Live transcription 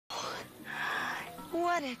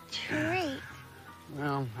What a treat.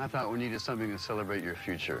 Well, I thought we needed something to celebrate your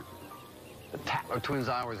future. The Tatler Twins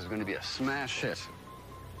Hours is going to be a smash hit.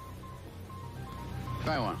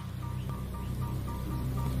 Try one.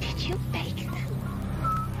 Did you bake them?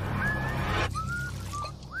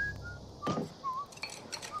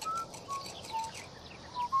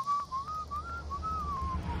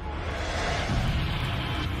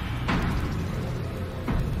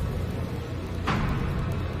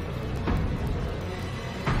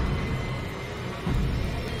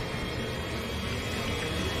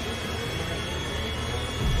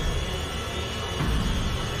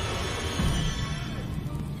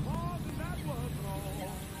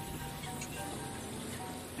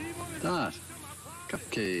 Dot.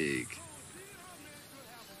 Cupcake.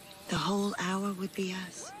 The whole hour would be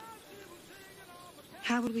us.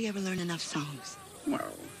 How would we ever learn enough songs?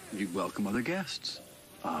 Well, you'd welcome other guests.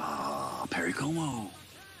 Perry Como.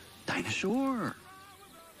 Dinah Shore.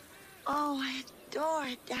 Oh, I adore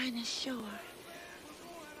Dinah Shore.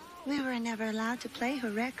 We were never allowed to play her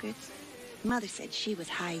records. Mother said she was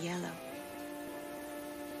high yellow.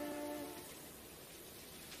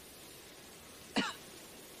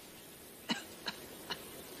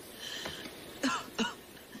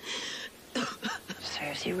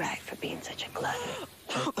 Serves you right for being such a glutton.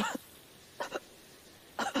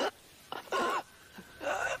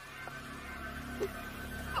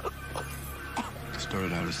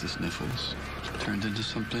 Started out as the sniffles. Turned into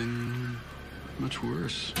something much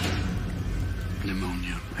worse.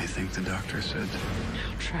 Pneumonia, I think the doctor said.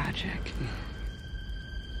 How tragic.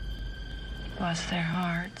 Bless their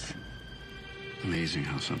hearts. Amazing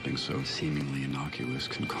how something so seemingly innocuous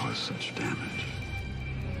can cause such damage.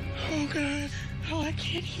 Oh, God. Oh, I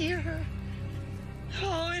can't hear her.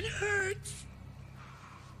 Oh, it hurts.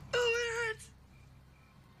 Oh, it hurts.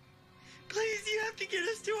 Please, you have to get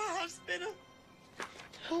us to a hospital.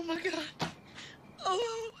 Oh, my God.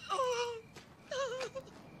 Oh. Oh,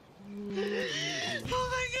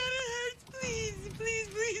 my God, it hurts. Please.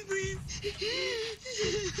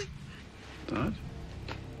 Dot?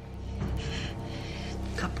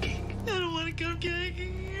 Cupcake. I don't want a cupcake.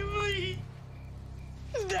 Please.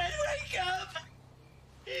 Dad, wake up.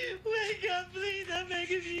 Wake up, please. I'm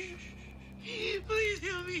begging you. Please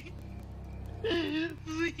help me.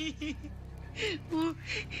 Please.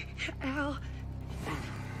 Ow.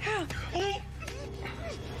 Ow.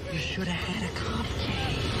 You should have had a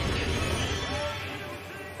cupcake.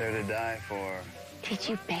 There to die for. Did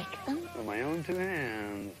you bake them? With my own two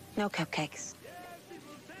hands. No cupcakes.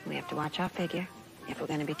 We have to watch our figure if we're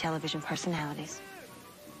going to be television personalities.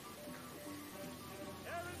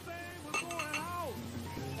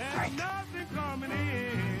 Right.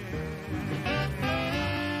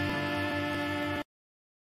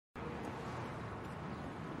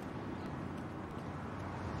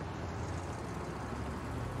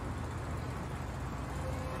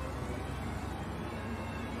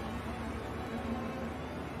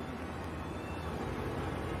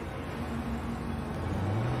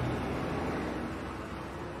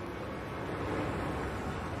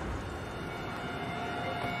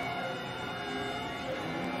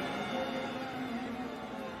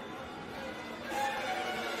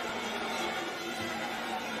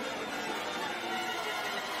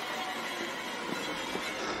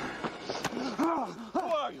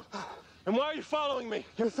 And why are you following me?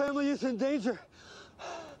 Your family is in danger.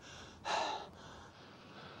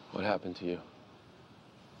 What happened to you?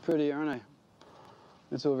 Pretty, aren't I?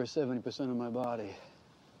 It's over 70% of my body.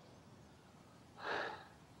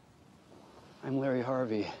 I'm Larry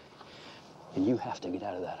Harvey, and you have to get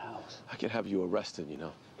out of that house. I could have you arrested, you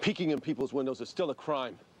know. Peeking in people's windows is still a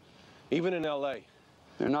crime, even in L.A.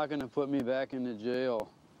 They're not going to put me back into jail.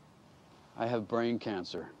 I have brain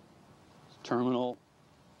cancer. It's terminal,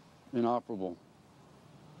 inoperable.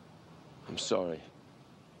 I'm sorry.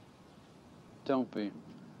 Don't be.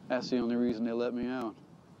 That's the only reason they let me out.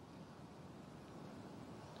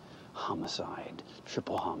 Homicide,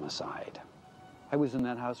 triple homicide. I was in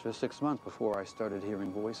that house for 6 months before I started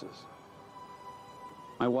hearing voices.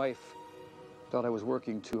 My wife thought I was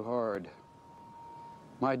working too hard.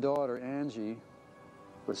 My daughter, Angie,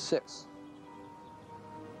 was 6.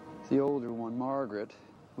 The older one, Margaret,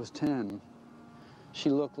 was 10. She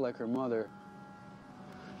looked like her mother.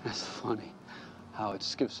 That's funny how it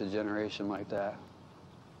skips a generation like that.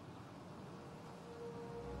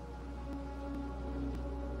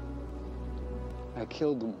 I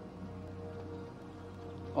killed them.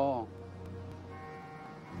 All.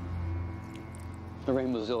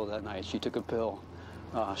 Lorraine was ill that night. She took a pill.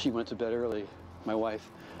 She went to bed early, my wife.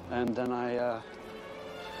 And then I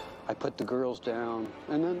put the girls down.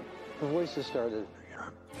 And then The voices started.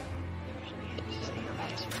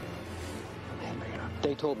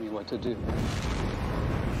 They told me what to do.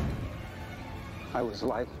 I was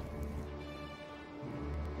like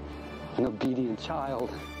an obedient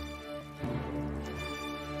child.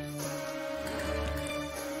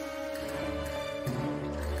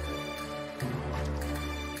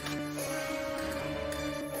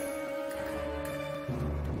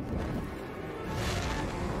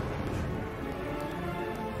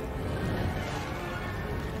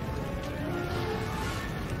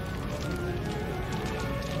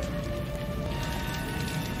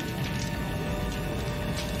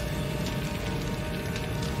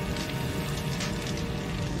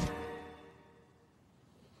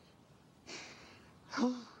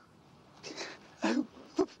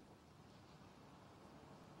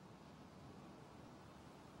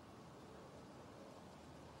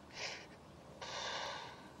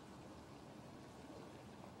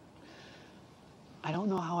 I don't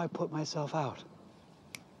know how I put myself out.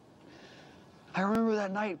 I remember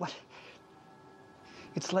that night.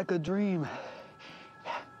 It's like a dream.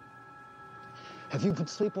 Have you been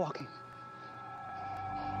sleepwalking?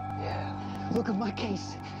 Yeah. Look at my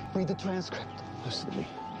case. Read the transcript. Listen to me.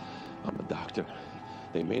 I'm a doctor.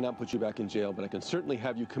 They may not put you back in jail, but I can certainly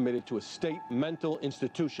have you committed to a state mental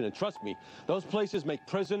institution. And trust me, those places make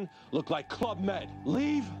prison look like Club Med.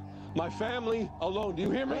 Leave my family alone. Do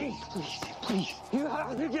you hear me? Please, please. You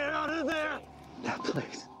have to get out of there. That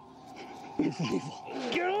place is evil.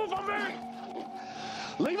 Get off of me!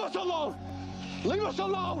 Leave us alone! Leave us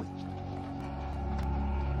alone!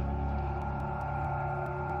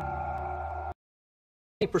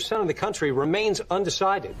 % of the country remains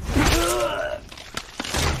undecided. Does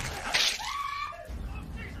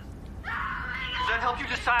that help you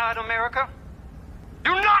decide, America?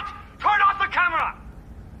 Do not turn off the camera!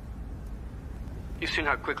 You've seen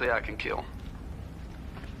how quickly I can kill.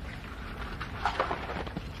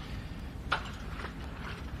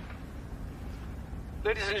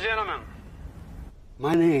 Ladies and gentlemen.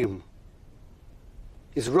 My name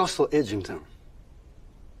is Russell Edgington,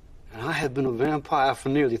 and I have been a vampire for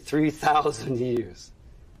nearly 3,000 years.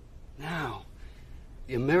 Now,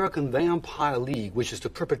 the American Vampire League wishes to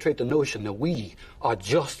perpetrate the notion that we are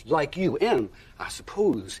just like you, and I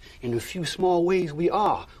suppose in a few small ways we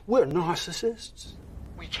are. We're narcissists.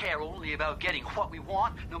 We care only about getting what we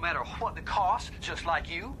want, no matter what the cost, just like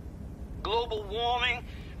you. Global warming,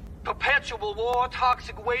 perpetual war,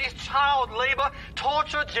 toxic waste, child labor,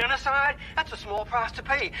 torture, genocide. That's a small price to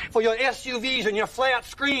pay for your SUVs and your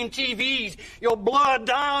flat-screen TVs, your blood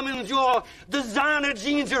diamonds, your designer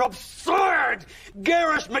jeans, your absurd,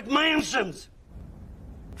 garish McMansions.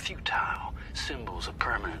 Futile symbols of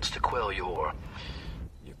permanence to quell your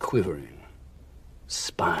Quivering,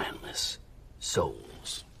 spineless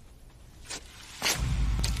souls.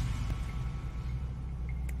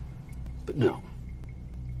 But no.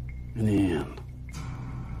 In the end,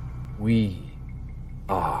 we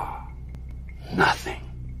are nothing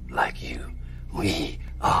like you. We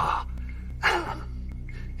are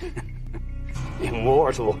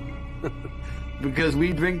immortal because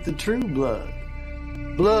we drink the true blood.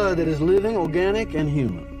 Blood that is living, organic, and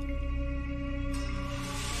human.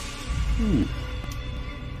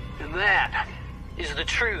 And that is the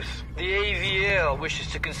truth the AVL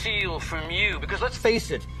wishes to conceal from you. Because let's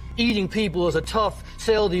face it, eating people is a tough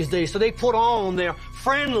sell these days, so they put on their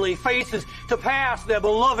friendly faces to pass their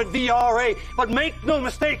beloved VRA. But make no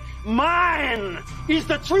mistake, mine is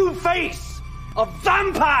the true face of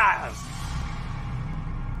vampires.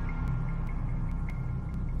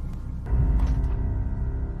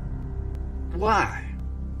 Why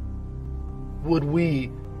would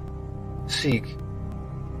we seek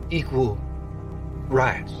equal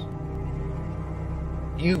rights?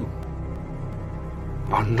 You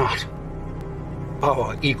are not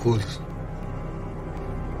our equals.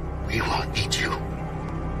 We will eat you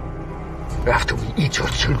after we eat your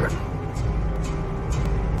children.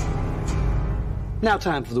 Now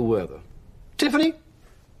time for the weather. Tiffany?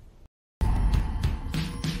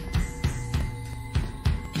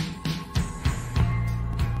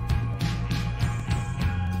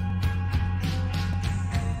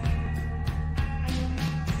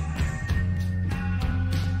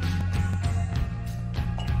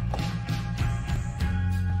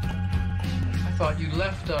 I thought you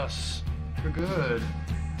left us for good.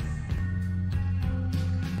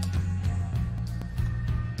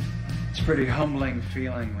 It's a pretty humbling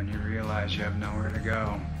feeling when you realize you have nowhere to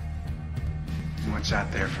go. And what's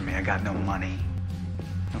out there for me? I got no money,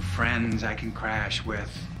 no friends I can crash with.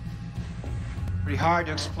 Pretty hard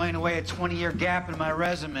to explain away a 20-year gap in my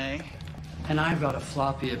resume. And I've got a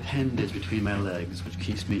floppy appendage between my legs, which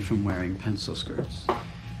keeps me from wearing pencil skirts.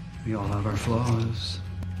 We all have our flaws,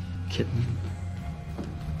 kitten.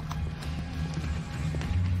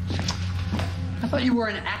 I thought you were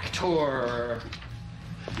an actor.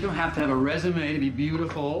 You don't have to have a resume to be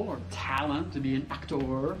beautiful or talent to be an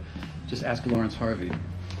actor. Just ask Lawrence Harvey.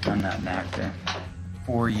 I'm not an actor.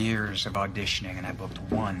 4 years of auditioning, and I booked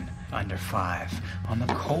 1 under 5 on the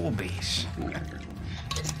Colbys.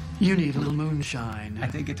 You need a little moonshine. I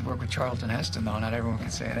did get to work with Charlton Heston, though. Not everyone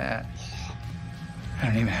can say that. I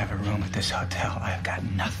don't even have a room at this hotel. I've got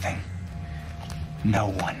nothing. No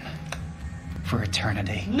one. For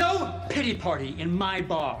eternity. No pity party in my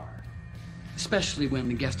bar. Especially when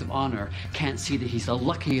the guest of honor can't see that he's the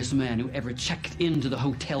luckiest man who ever checked into the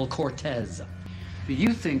Hotel Cortez.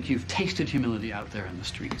 You think you've tasted humility out there in the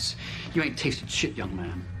streets. You ain't tasted shit, young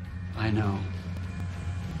man. I know.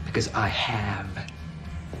 Because I have.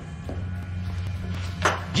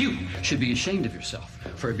 You should be ashamed of yourself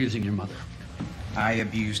for abusing your mother. I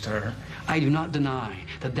abused her. I do not deny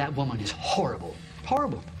that that woman is horrible.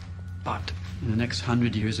 Horrible. But in the next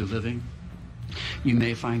 100 years of living, you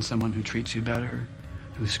may find someone who treats you better,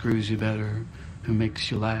 who screws you better, who makes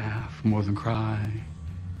you laugh more than cry.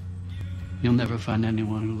 You'll never find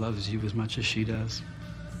anyone who loves you as much as she does.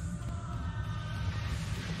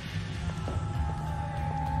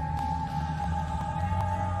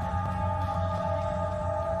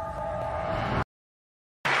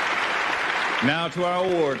 Now to our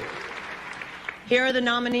award. Here are the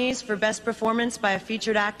nominees for Best Performance by a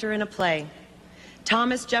Featured Actor in a Play.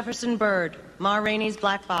 Thomas Jefferson Byrd, Ma Rainey's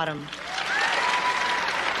Black Bottom.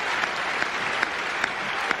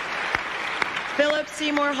 Philip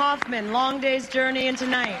Seymour Hoffman, Long Day's Journey into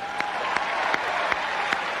Night.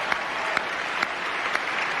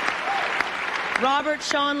 Robert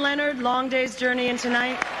Sean Leonard, Long Day's Journey into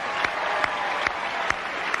Night.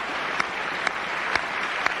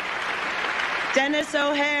 Denis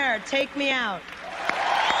O'Hare, Take Me Out.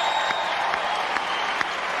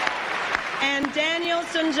 And Daniel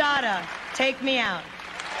Sunjata, Take Me Out.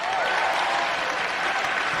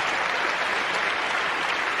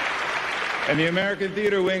 And the American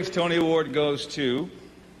Theater Wing's Tony Award goes to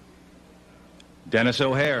Denis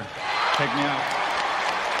O'Hare. Take Me Out.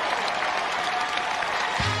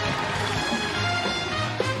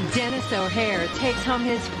 Denis O'Hare takes home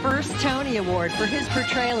his first Tony Award for his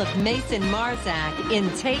portrayal of Mason Marzak in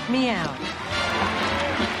Take Me Out.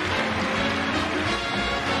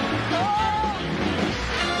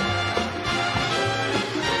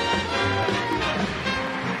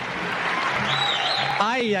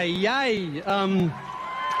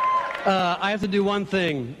 I have to do one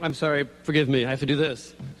thing. I'm sorry, forgive me. I have to do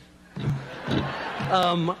this.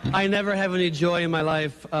 I never have any joy in my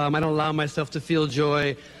life. I don't allow myself to feel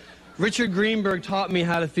joy. Richard Greenberg taught me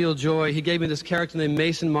how to feel joy. He gave me this character named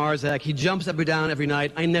Mason Marzak. He jumps up and down every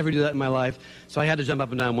night. I never do that in my life, so I had to jump up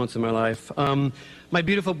and down once in my life. My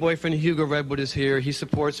beautiful boyfriend, Hugo Redwood, is here. He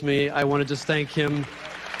supports me. I want to just thank him.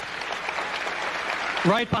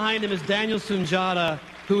 Right behind him is Daniel Sunjata,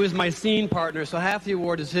 who is my scene partner, so half the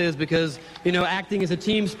award is his because, you know, acting is a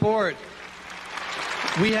team sport.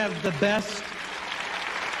 We have the best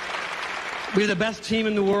team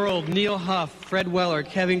in the world. Neil Huff, Fred Weller,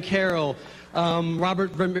 Kevin Carroll,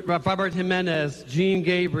 Robert Jimenez, Gene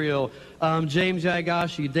Gabriel, James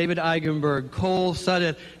Yagashi, David Eigenberg, Cole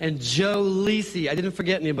Suddet, and Joe Lisi. I didn't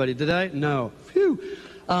forget anybody, did I? No. Phew.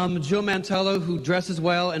 Joe Mantello, who dresses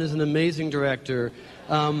well and is an amazing director.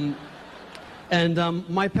 My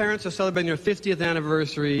parents are celebrating their 50th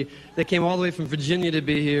anniversary. They came all the way from Virginia to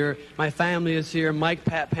be here. My family is here. Mike,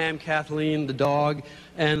 Pat, Pam, Kathleen, the dog.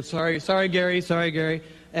 And sorry, Gary.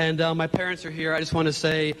 And my parents are here. I just want to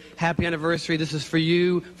say happy anniversary. This is for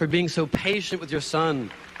you, for being so patient with your son.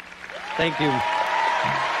 Thank you.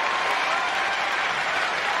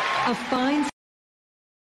 A fine...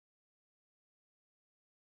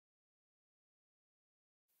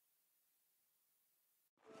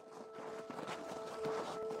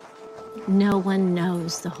 No one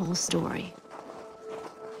knows the whole story.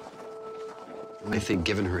 I think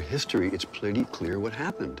given her history, it's pretty clear what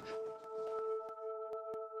happened.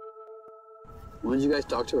 When did you guys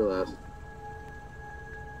talk to her last?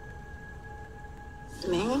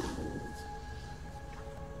 Me?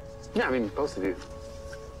 Yeah, I mean, both of you.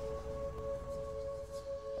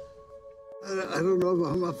 I don't know if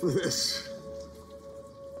I'm up for this.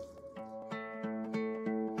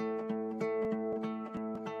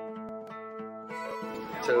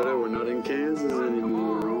 Toto, we're not in Kansas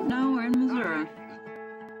anymore. No, we're in Missouri.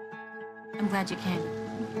 I'm glad you came.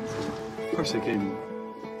 Of course I came.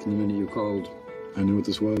 From the minute you called, I knew what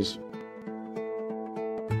this was.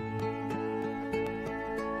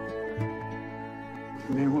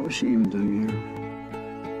 Man, what was she even doing here?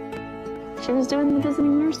 She was doing the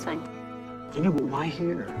visiting nurse thing. You know, but why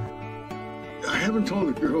here? I haven't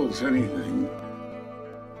told the girls anything.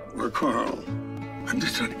 Or Carl. I'm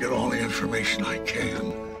just trying to get all the information I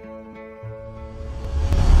can.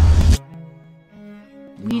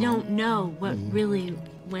 We don't know what really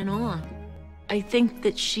went on. I think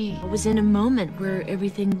that she was in a moment where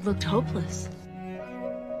everything looked hopeless.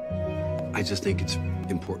 I just think it's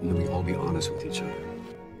important that we all be honest with each other.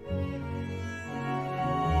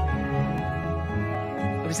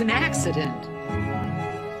 It was an accident.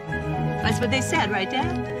 That's what they said, right,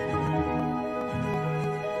 Dad?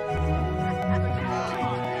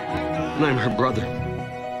 And I'm her brother.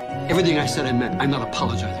 Everything I said I meant. I'm not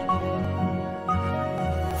apologizing.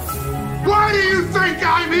 Why do you think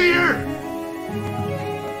I'm here?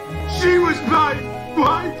 She was my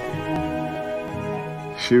wife.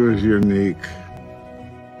 She was unique.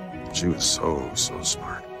 She was so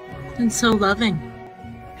smart. And so loving.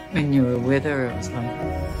 When you were with her, it was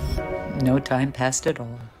like no time passed at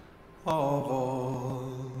all. Of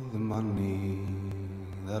all the money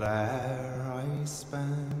that I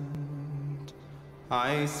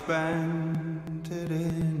spent it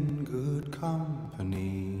in good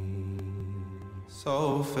company.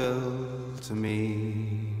 So fill to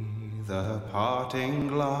me the parting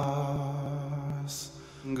glass.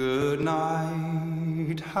 Good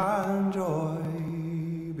night and joy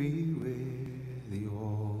be with you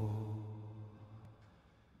all.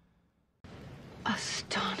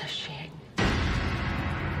 Astonishing.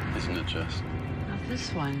 Isn't it just? Now,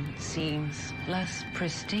 this one seems less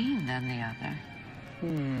pristine than the other.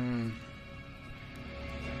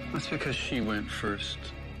 That's because she went first.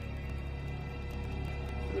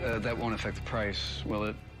 That won't affect the price, will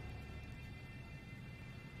it?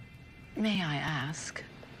 May I ask,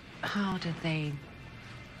 how did they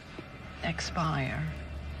expire?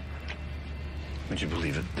 Would you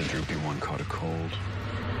believe it? The droopy one caught a cold.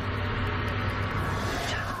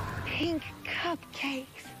 Pink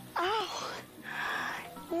cupcakes. Oh,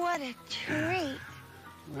 what a treat.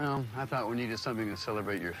 Well, I thought we needed something to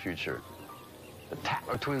celebrate your future. The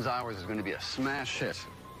Tatler Twins Hours is going to be a smash hit.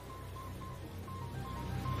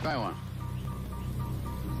 Try one.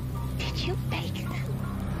 Did you bake them?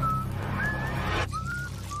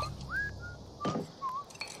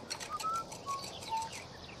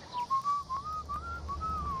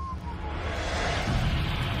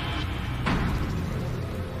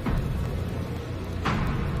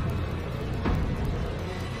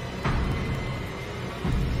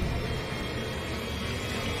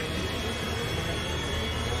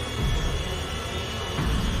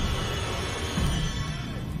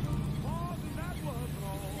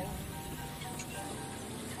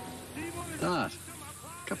 Dot.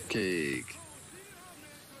 Cupcake.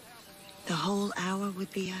 The whole hour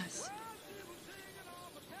would be us.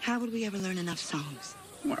 How would we ever learn enough songs?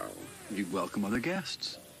 Well, you'd welcome other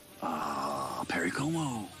guests. Perry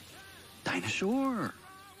Como. Dinah Shore.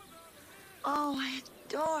 Oh, I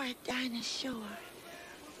adore Dinah Shore.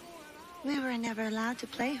 We were never allowed to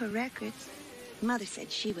play her records. Mother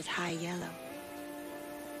said she was high yellow.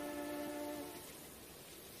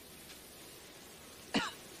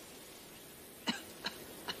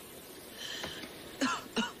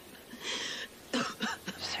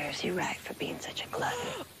 Serves you right for being such a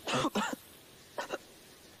glutton.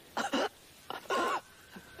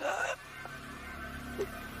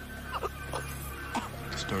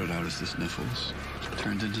 Started out as the sniffles.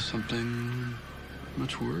 Turned into something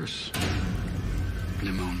much worse.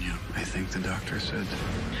 Pneumonia, I think the doctor said.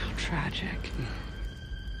 How tragic.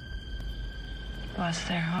 Bless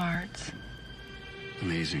their hearts.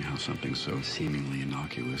 Amazing how something so seemingly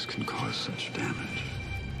innocuous can cause such damage.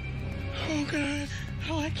 Oh, God.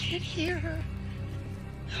 Oh, I can't hear her.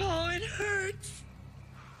 Oh, it hurts.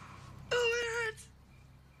 Oh, it hurts.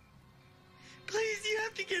 Please, you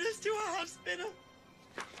have to get us to a hospital.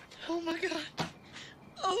 Oh, my God.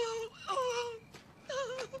 Oh. Oh,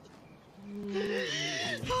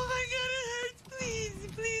 my God, it hurts. Please,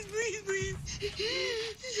 please, please,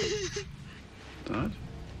 please. Dot?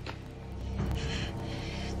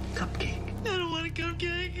 Cupcake. I don't want a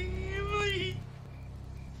cupcake. Please.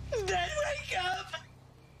 Dad, wake up.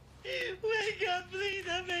 Wake up, please.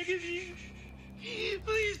 I'm begging you.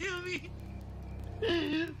 Please help me.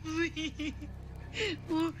 Please.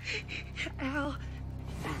 Ow.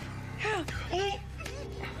 Ow.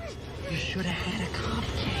 You should have had a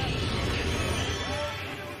cupcake.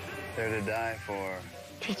 They're to die for.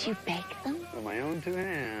 Did you bake them? With my own two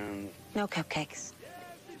hands. No cupcakes.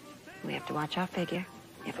 We have to watch our figure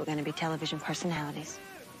if we're going to be television personalities.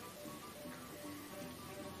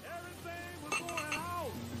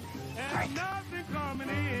 right.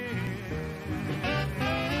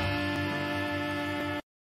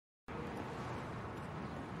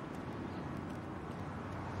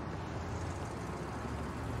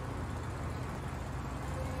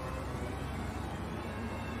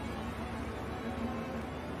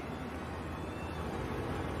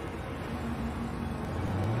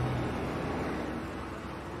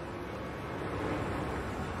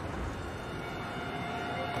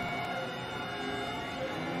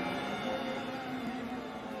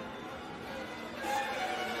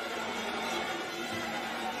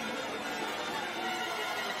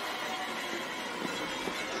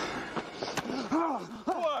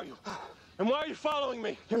 Who are you? And why are you following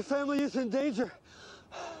me? Your family is in danger.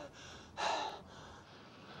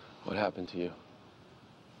 What happened to you?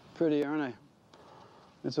 Pretty, aren't I?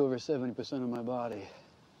 It's over 70% of my body.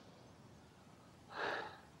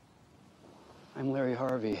 I'm Larry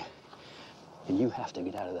Harvey, and you have to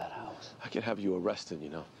get out of that house. I could have you arrested, you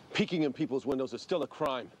know. Peeking in people's windows is still a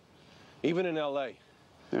crime, even in L.A.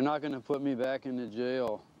 They're not going to put me back into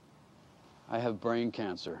jail. I have brain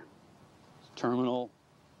cancer. It's terminal,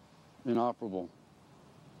 inoperable.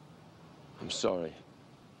 I'm sorry.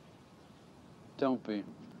 Don't be.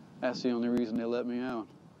 That's the only reason they let me out.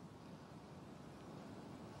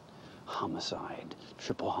 Homicide,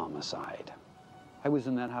 triple homicide. I was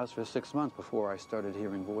in that house for 6 months before I started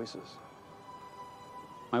hearing voices.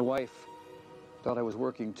 My wife thought I was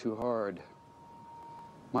working too hard.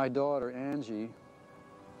 My daughter, Angie,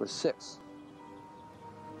 was 6.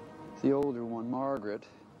 The older one, Margaret,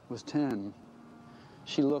 was 10.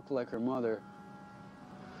 She looked like her mother.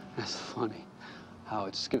 That's funny how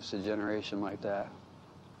it skips a generation like that.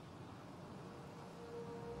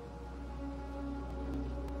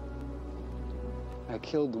 I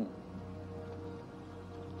killed them.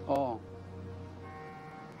 All.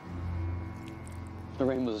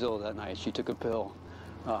 Lorraine was ill that night. She took a pill.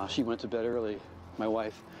 She went to bed early, my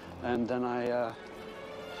wife. And then I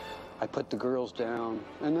put the girls down.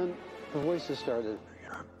 And then the voices started.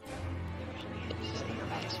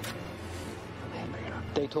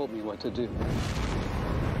 They told me what to do.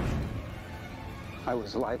 I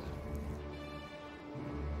was like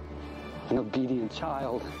an obedient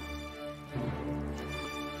child.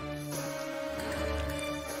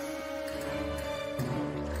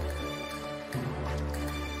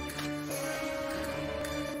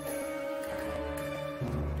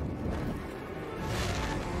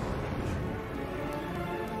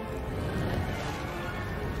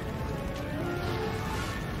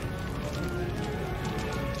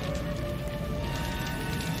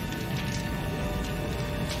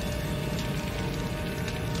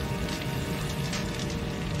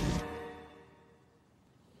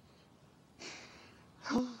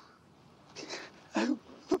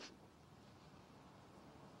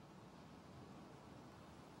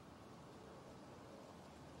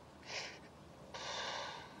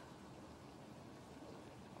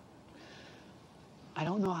 I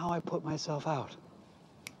don't know how I put myself out.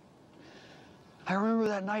 I remember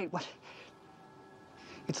that night, but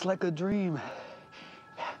it's like a dream.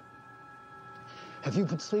 Have you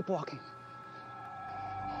been sleepwalking?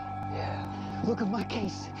 Yeah. Look at my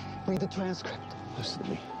case. Read the transcript. Listen to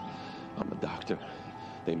me. I'm a doctor.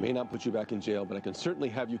 They may not put you back in jail, but I can certainly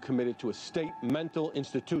have you committed to a state mental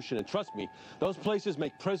institution. And trust me, those places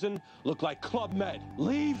make prison look like Club Med.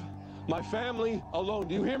 Leave my family alone.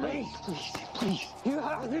 Do you hear me? Please, please. You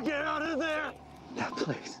have to get out of there. That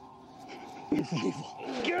place is evil.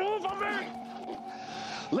 Get off of me!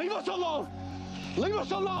 Leave us alone! Leave us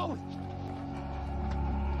alone!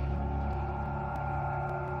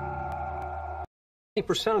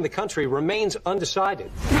 % of the country remains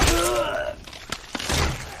undecided. Does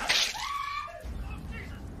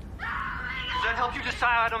that help you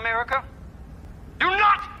decide, America? Do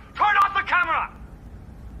not turn off the camera!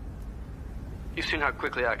 You've seen how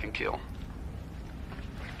quickly I can kill.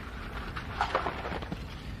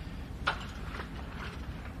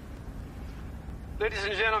 Ladies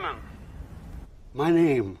and gentlemen. My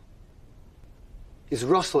name is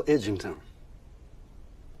Russell Edgington,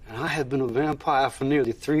 and I have been a vampire for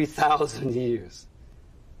nearly 3,000 years.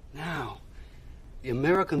 Now, the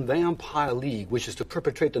American Vampire League wishes to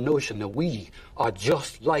perpetrate the notion that we are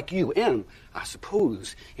just like you, and I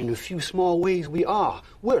suppose in a few small ways we are.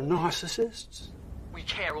 We're narcissists. We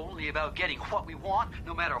care only about getting what we want,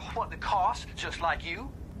 no matter what the cost, just like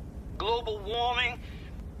you. Global warming,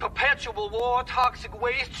 perpetual war, toxic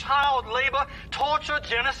waste, child labor, torture,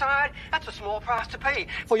 genocide. That's a small price to pay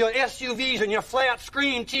For your SUVs and your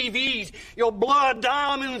flat-screen TVs, your blood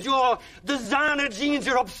diamonds, your designer jeans,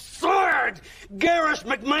 your absurd, garish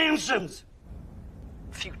McMansons.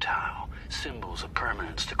 futile symbols of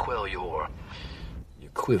permanence to quell your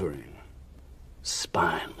quivering,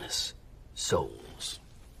 spineless souls.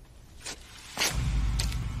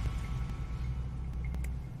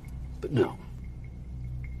 But no,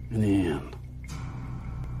 in the end,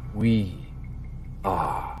 we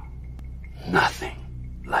are nothing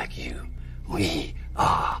like you. We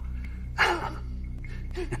are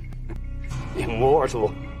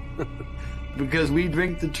immortal because we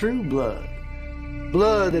drink the true blood.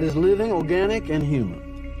 Blood that is living, organic, and human.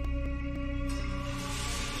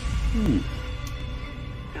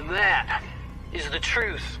 And that is the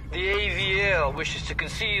truth the AVL wishes to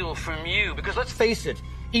conceal from you. Because let's face it,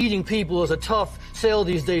 eating people is a tough sell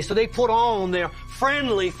these days, so they put on their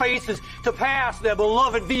friendly faces to pass their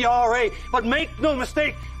beloved VRA. But make no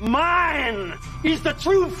mistake, mine is the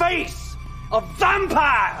true face of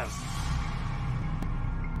vampires.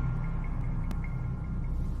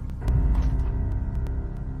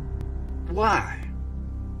 Why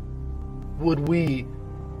would we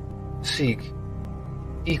seek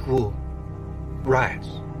equal rights?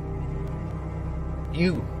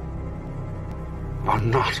 You are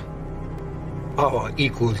not our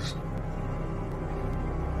equals.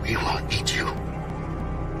 We will eat you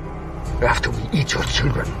after we eat your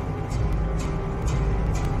children.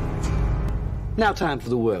 Now time for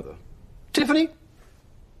the weather. Tiffany?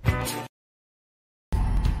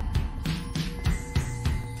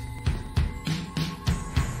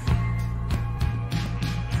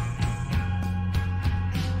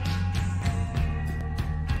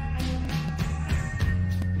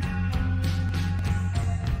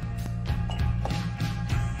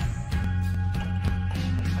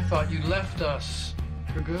 I thought you left us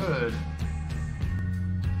for good.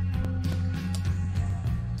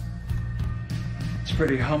 It's a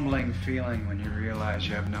pretty humbling feeling when you realize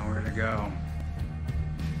you have nowhere to go.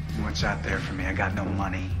 And what's out there for me? I got no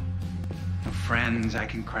money, no friends I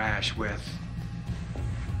can crash with.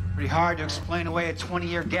 Pretty hard to explain away a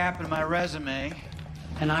 20-year gap in my resume.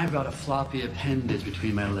 And I've got a floppy appendage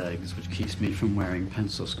between my legs, which keeps me from wearing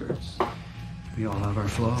pencil skirts. We all have our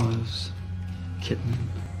flaws, kitten.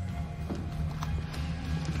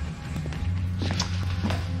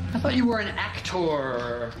 I thought you were an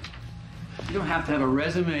actor. You don't have to have a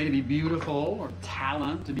resume to be beautiful or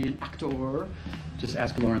talent to be an actor. Just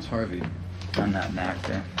ask Lawrence Harvey. I'm not an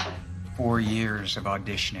actor. 4 years of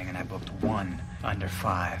auditioning and I booked 1 under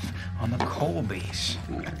 5 on the Colbys.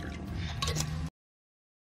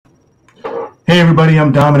 Hey everybody,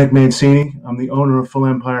 I'm Dominic Mancini. I'm the owner of Full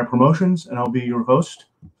Empire Promotions, and I'll be your host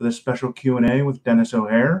for this special Q&A with Denis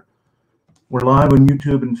O'Hare. We're live on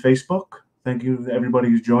YouTube and Facebook. Thank you to everybody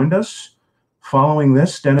who's joined us. Following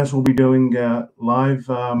this, Denis will be doing live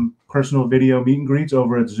personal video meet and greets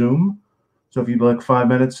over at Zoom. So if you'd like 5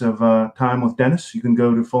 minutes of time with Denis, you can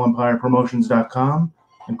go to fullempirepromotions.com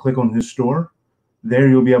and click on his store. There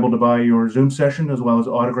you'll be able to buy your Zoom session as well as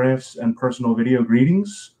autographs and personal video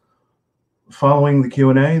greetings. Following the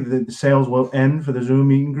Q&A, the sales will end for the Zoom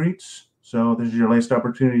meet and greets. So this is your last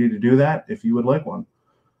opportunity to do that if you would like one.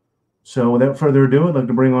 So without further ado, I'd like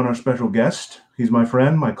to bring on our special guest. He's my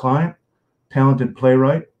friend, my client, talented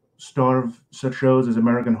playwright, star of such shows as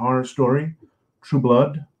American Horror Story, True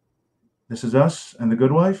Blood, This Is Us, and The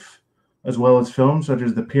Good Wife, as well as films such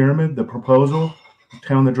as The Pyramid, The Proposal,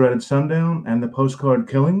 Town That Dreaded Sundown, and The Postcard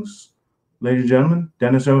Killings. Ladies and gentlemen,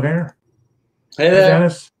 Denis O'Hare. Hey there.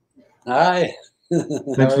 Denis. Hi.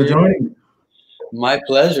 Thanks for joining. My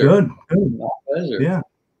pleasure. Good. My pleasure. Yeah.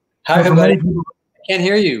 Hi, So everybody. people... I can't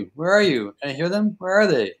hear you. Where are you? Can I hear them? Where are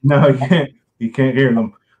they? No, you can't. You can't hear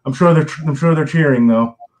them. I'm sure they're cheering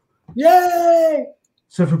though. Yay!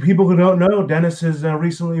 So for people who don't know, Denis has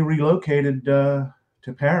recently relocated to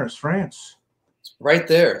Paris, France. It's right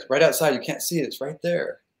there. It's right outside. You can't see it. It's right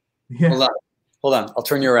there. Yeah. Hold on. I'll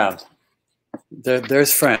turn you around.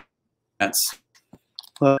 There's France.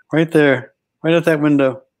 Look, right there. Right at that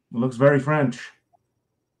window. It looks very French.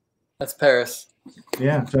 That's Paris.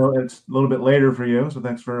 Yeah. So it's a little bit later for you. So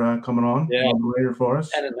thanks for coming on. Yeah. A little later for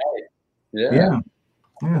us. And at night. Yeah. Yeah.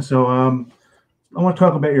 Yeah. So I want to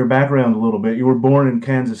talk about your background a little bit. You were born in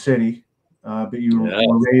Kansas City, but you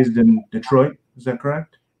were raised in Detroit. Is that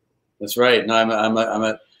correct? That's right. No, I'm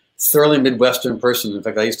a thoroughly Midwestern person. In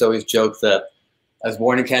fact, I used to always joke that I was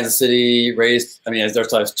born in Kansas City, raised, I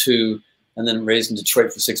was 2, and then raised in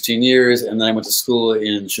Detroit for 16 years, and then I went to school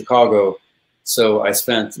in Chicago. So I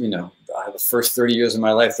spent, the first 30 years of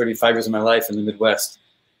my life, 35 years of my life in the Midwest.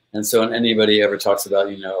 And so when anybody ever talks about,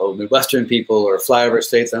 Midwestern people or flyover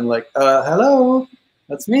states, I'm like, hello,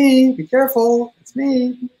 that's me. Be careful. It's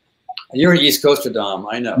me. And you're an East Coaster, Dom.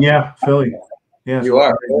 I know. Yeah, Philly. Yeah, you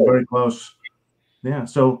are. Very close. Yeah.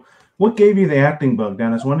 So, what gave you the acting bug,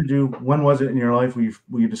 Dennis? When was it in your life where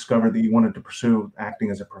you discovered that you wanted to pursue acting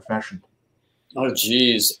as a profession? Oh,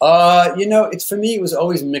 geez. It's for me. It was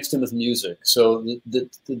always mixed in with music. So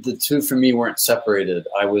the two for me weren't separated.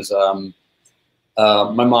 I was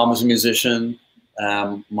my mom was a musician.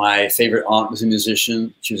 My favorite aunt was a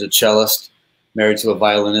musician. She was a cellist, married to a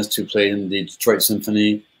violinist who played in the Detroit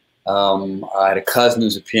Symphony. I had a cousin who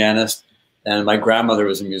was a pianist, and my grandmother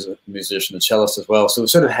was a musician, a cellist as well. So we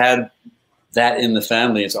sort of had that in the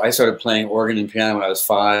family. And so I started playing organ and piano when I was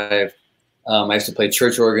 5. I used to play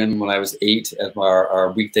church organ when I was 8 at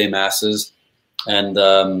our weekday masses, and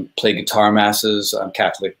play guitar masses. I'm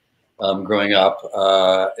Catholic. Growing up,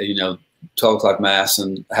 12 o'clock mass,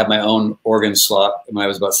 and I had my own organ slot when I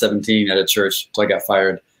was about 17 at a church until I got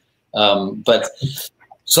fired.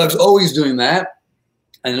 So I was always doing that,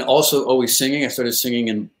 and also always singing. I started singing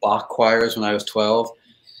in Bach choirs when I was 12,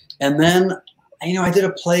 and then I did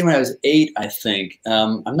a play when I was 8, I think.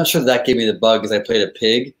 I'm not sure that gave me the bug, because I played a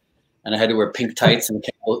pig, and I had to wear pink tights and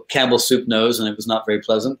Campbell soup nose, and it was not very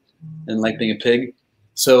pleasant. I didn't like being a pig.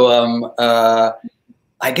 So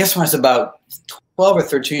I guess when I was about 12 or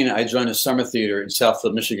 13, I joined a summer theater in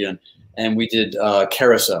Southfield, Michigan, and we did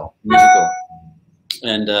Carousel musical,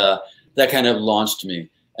 and that kind of launched me.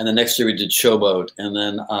 And the next year we did Showboat, and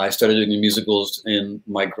then I started doing musicals in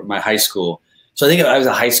my high school. So I think I was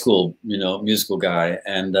a high school, musical guy,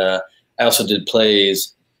 and I also did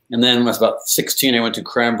plays. And then when I was about 16, I went to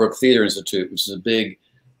Cranbrook Theater Institute, which is a big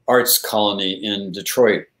arts colony in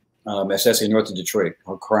Detroit, essentially north of Detroit,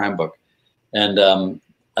 or Cranbrook. And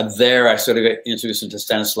there I sort of got introduced into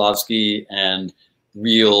Stanislavski and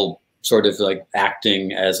real sort of like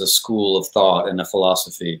acting as a school of thought and a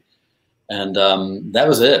philosophy. And that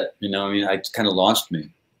was it. It kind of launched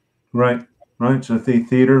me. Right. So the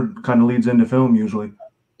theater kind of leads into film usually.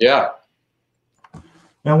 Yeah.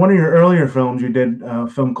 Now, one of your earlier films, you did a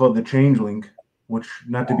film called The Changeling, which,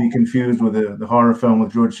 not to be confused with the horror film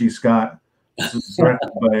with George C. Scott. This is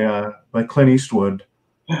directed by Clint Eastwood.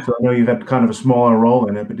 So I know you had kind of a smaller role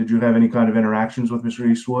in it, but did you have any kind of interactions with Mr.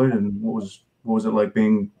 Eastwood, and what was it like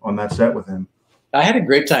being on that set with him? I had a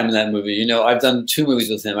great time in that movie. I've done 2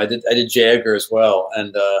 movies with him. I did J. Edgar as well,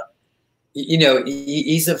 and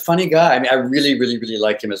he's a funny guy. I mean, I really, really, really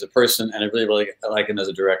like him as a person, and I really, really like him as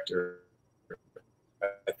a director.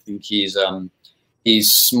 I think he's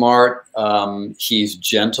smart. He's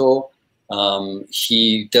gentle.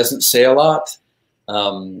 He doesn't say a lot.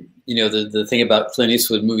 The thing about Clint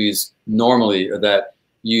Eastwood movies normally are that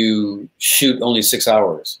you shoot only 6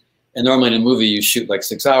 hours. And normally in a movie, you shoot like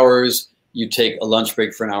 6 hours, you take a lunch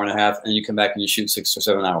break for an hour and a half, and you come back and you shoot 6 or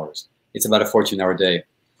 7 hours. It's about a 14-hour day.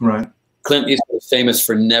 Right. Clint Eastwood is famous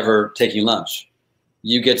for never taking lunch.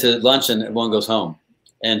 You get to lunch and everyone goes home.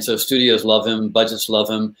 And so studios love him, budgets love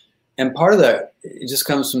him. And part of that, it just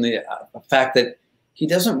comes from the fact that he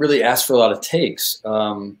doesn't really ask for a lot of takes.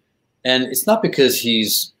 And it's not because he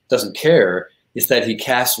doesn't care. It's that he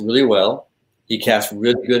casts really well. He casts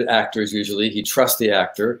really good actors usually. He trusts the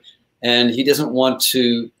actor. And he doesn't want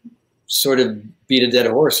to sort of beat a dead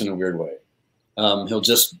horse in a weird way. He'll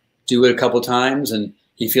just do it a couple times, and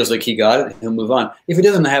he feels like he got it, he'll move on. If he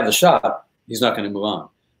doesn't have the shot, he's not going to move on.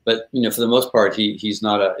 But for the most part, he's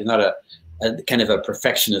not a kind of a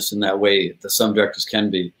perfectionist in that way that some directors can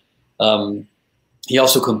be. He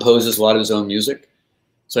also composes a lot of his own music.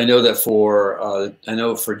 So I know that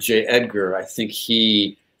for J. Edgar, I think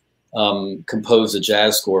he composed the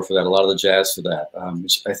jazz score for that, a lot of the jazz for that,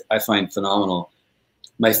 which I find phenomenal.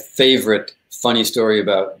 My favorite funny story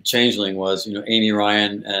about Changeling was, Amy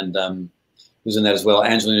Ryan and who's in that as well,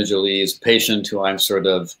 Angelina Jolie's patient, who I'm sort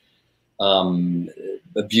of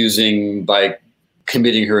abusing by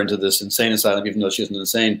committing her into this insane asylum, even though she isn't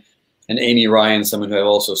insane. And Amy Ryan, someone who I've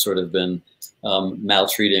also sort of been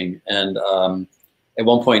maltreating. And at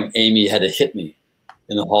one point, Amy had to hit me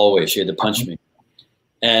in the hallway. She had to punch me.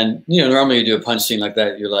 And, normally you do a punch scene like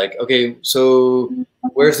that. You're like, okay, so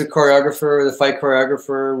where's the choreographer, the fight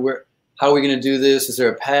choreographer? How are we going to do this? Is there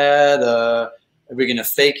a pad? Are we going to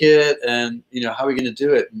fake it? And, how are we going to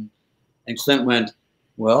do it? And Clint went,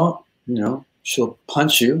 well, she'll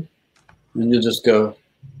punch you and you'll just go.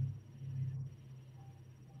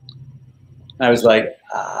 I was like,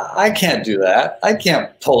 I can't do that. I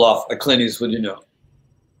can't pull off a Clint Eastwood,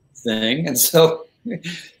 thing. And so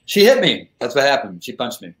she hit me. That's what happened. She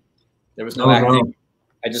punched me. There was no acting. No.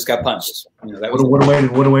 I just got punched. That was what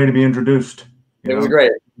a way to be introduced. It was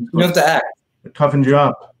great. You have to act. A toughened you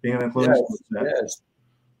up being a Clint Eastwood set. Yes.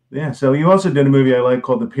 Yeah. So you also did a movie I like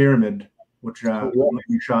called The Pyramid, which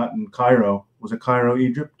you shot in Cairo. Was it Cairo,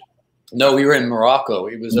 Egypt? No, we were in Morocco.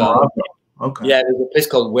 It was Morocco. Okay. Yeah, there's a place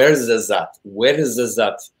called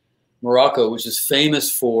Ouarzazate, Morocco, which is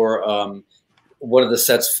famous for one of the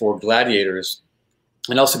sets for Gladiators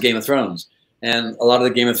and also Game of Thrones. And a lot of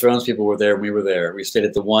the Game of Thrones people were there when we were there. We stayed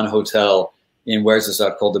at the one hotel in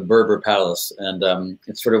Ouarzazate called the Berber Palace, and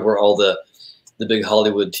it's sort of where all the big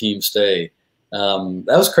Hollywood teams stay. That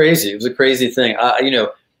was crazy. It was a crazy thing. You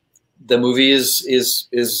know, the movie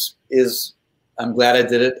is. I'm glad I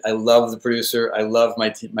did it. I love the producer. I love my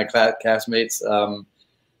castmates.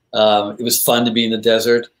 It was fun to be in the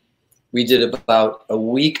desert. We did about a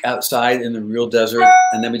week outside in the real desert,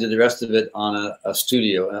 and then we did the rest of it on a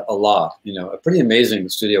studio, a lot. You know, a pretty amazing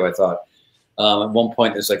studio, I thought. At one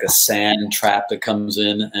point, there's like a sand trap that comes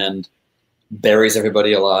in and buries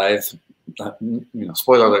everybody alive. You know,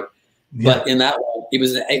 spoiler alert. Yeah. But in that one, it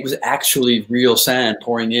was actually real sand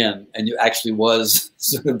pouring in, and it actually was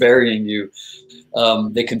sort of burying you.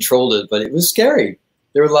 They controlled it, but it was scary.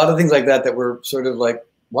 There were a lot of things like that that were sort of like,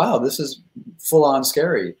 wow, this is full on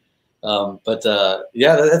scary. Yeah,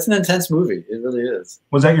 that's an intense movie. It really is.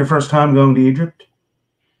 Was that your first time going to Egypt?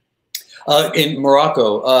 In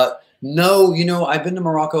Morocco? No, you know, I've been to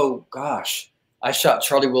Morocco. Gosh, I shot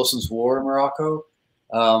Charlie Wilson's War in Morocco.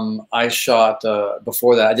 I shot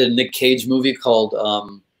before that. I did a Nick Cage movie called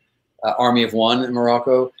Army of One in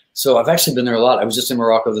Morocco. So I've actually been there a lot. I was just in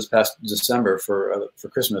Morocco this past December for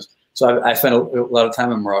Christmas. So I spent a lot of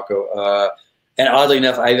time in Morocco. And oddly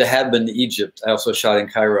enough, I had been to Egypt. I also shot in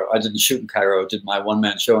Cairo. I didn't shoot in Cairo. I did my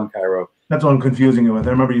one-man show in Cairo. That's what I'm confusing you with. I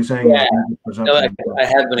remember you saying yeah. No, I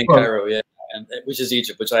had been in Cairo, yeah, and which is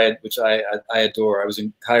Egypt, which I adore. I was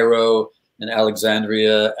in Cairo and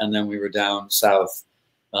Alexandria, and then we were down south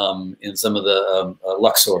in some of the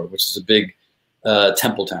Luxor, which is a big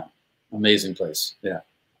temple town. Amazing place. Yeah.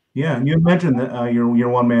 Yeah, and you mentioned that your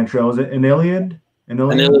one-man show. Is it an Iliad? An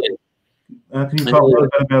Iliad? Can you talk a little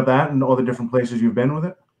bit about that and all the different places you've been with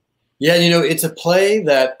it? Yeah, you know, it's a play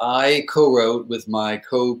that I co-wrote with my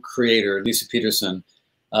co-creator, Lisa Peterson.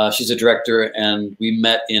 She's a director, and we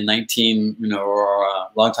met in a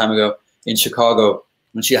long time ago in Chicago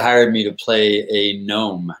when she hired me to play a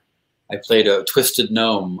gnome. I played a twisted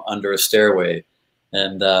gnome under a stairway,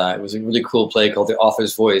 and it was a really cool play called The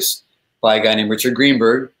Author's Voice by a guy named Richard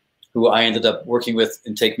Greenberg, who I ended up working with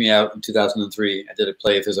in Take Me Out in 2003. I did a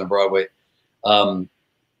play of his on Broadway.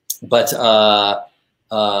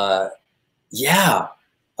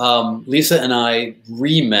 Lisa and I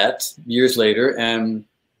re-met years later, and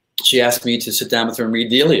she asked me to sit down with her and read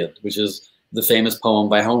the Iliad, which is the famous poem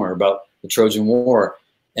by Homer about the Trojan War.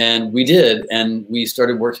 And we did, and we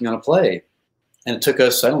started working on a play. And it took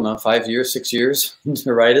us, I don't know, 5 years, 6 years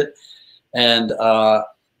to write it. And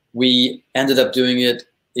we ended up doing it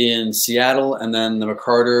in Seattle, and then the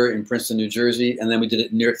McCarter in Princeton, New Jersey, and then we did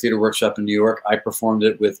it in New York Theater Workshop in New York. I performed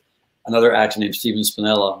it with another actor named Steven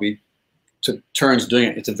Spinella. We took turns doing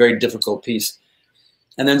it. It's a very difficult piece.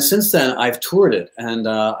 And then since then, I've toured it, and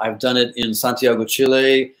I've done it in Santiago,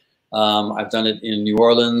 Chile. I've done it in New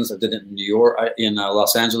Orleans. I did it in New York, in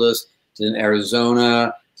Los Angeles, did it in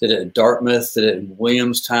Arizona, did it in Dartmouth, did it in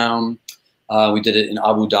Williamstown. We did it in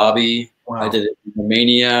Abu Dhabi. Wow. I did it in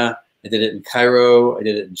Romania. I did it in Cairo. I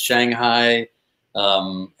did it in Shanghai.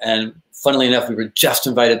 And funnily enough, we were just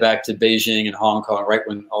invited back to Beijing and Hong Kong right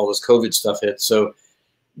when all this COVID stuff hit. So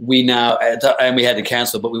we now, and we had to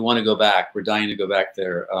cancel, but we want to go back. We're dying to go back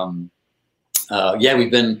there. Yeah, we've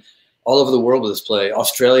been all over the world with this play.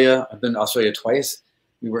 Australia, I've been to Australia twice.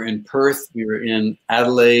 We were in Perth, we were in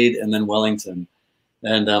Adelaide, and then Wellington.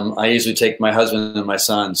 And I usually take my husband and my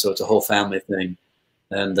son, so it's a whole family thing.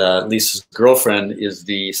 And Lisa's girlfriend is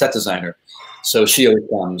the set designer, so she always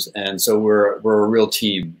comes. And so we're a real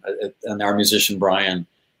team. And our musician Brian,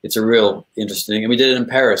 it's a real interesting. And we did it in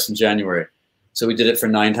Paris in January, so we did it for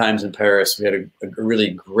 9 times in Paris. We had a really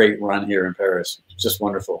great run here in Paris. Just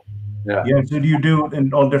wonderful. Yeah. Yeah. So do you do it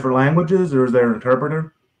in all different languages, or is there an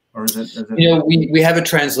interpreter, or is it? You know, we have it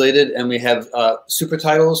translated, and we have super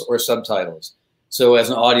titles or subtitles. So as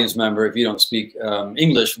an audience member, if you don't speak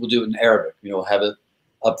English, we'll do it in Arabic. You know, we'll have it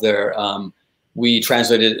up there. We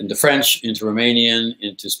translate it into French, into Romanian,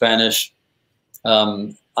 into Spanish.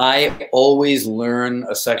 I always learn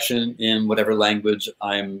a section in whatever language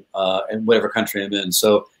I'm, in whatever country I'm in.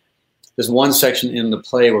 So there's one section in the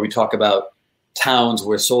play where we talk about towns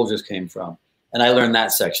where soldiers came from. And I learned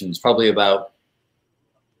that section. It's probably about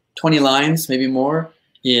 20 lines, maybe more,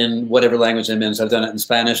 in whatever language I'm in. So I've done it in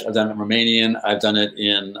Spanish, I've done it in Romanian, I've done it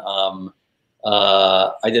in,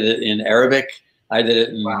 I did it in Arabic, I did it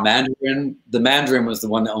in Mandarin. The Mandarin was the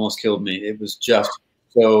one that almost killed me. It was just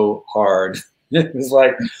so hard. It was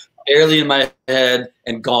like barely in my head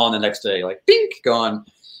and gone the next day, like bink, gone.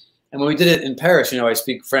 And when we did it in Paris, I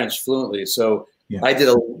speak French fluently, so Yeah. I did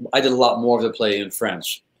a lot more of the play in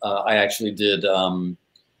French. I actually did, I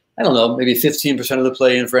don't know, maybe 15% of the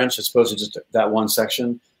play in French as opposed to just that one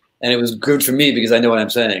section. And it was good for me because I know what I'm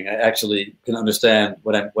saying. I actually can understand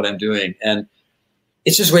what I'm doing. And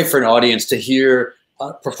it's just great for an audience to hear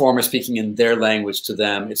a performer speaking in their language to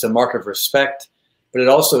them. It's a mark of respect, but it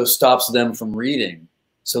also stops them from reading.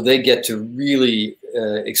 So they get to really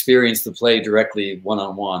experience the play directly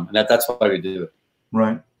one-on-one. And that's why we do it.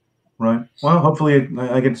 Right. Right. Well, hopefully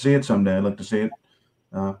I get to see it someday. I'd like to see it,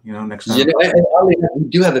 next time. We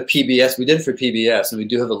do have a PBS. We did it for PBS, and we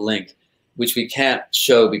do have a link, which we can't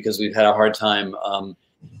show because we've had a hard time.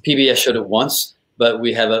 PBS showed it once, but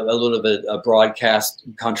we have a little bit of a broadcast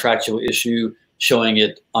contractual issue showing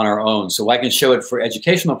it on our own. So I can show it for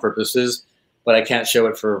educational purposes, but I can't show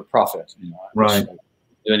it for profit. Right.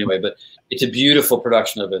 Anyway, but it's a beautiful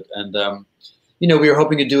production of it. And, we were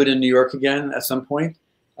hoping to do it in New York again at some point.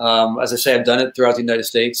 As I say, I've done it throughout the United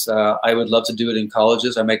States. I would love to do it in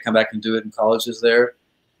colleges. I might come back and do it in colleges there.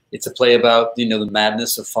 It's a play about, the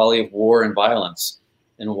madness of folly of war and violence.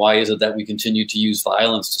 And why is it that we continue to use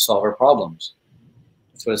violence to solve our problems?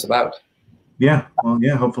 That's what it's about. Yeah. Well,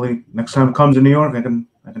 yeah, hopefully next time it comes to New York, I can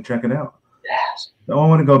check it out. Yes. I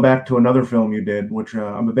want to go back to another film you did, which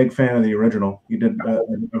I'm a big fan of the original. You did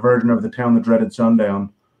a version of The Town That Dreaded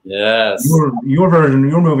Sundown. Yes. Your version,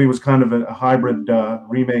 your movie was kind of a hybrid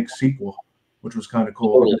remake sequel, which was kind of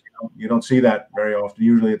cool. Totally. You don't see that very often.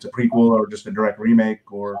 Usually it's a prequel or just a direct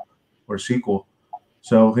remake or sequel.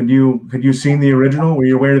 So had you seen the original? Were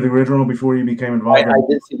you aware of the original before you became involved? I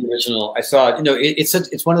did see the original. I saw it.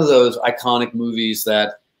 It's one of those iconic movies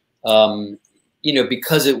that,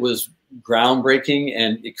 because it was groundbreaking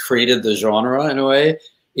and it created the genre in a way,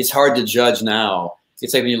 it's hard to judge now.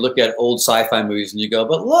 It's like when you look at old sci-fi movies and you go,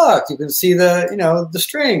 but look, you can see the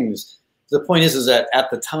strings. The point is that at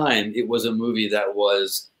the time, it was a movie that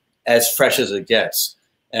was as fresh as it gets.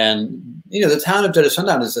 And, The Town of Dreaded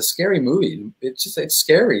Sundown is a scary movie. It's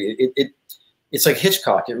scary. It's like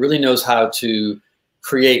Hitchcock. It really knows how to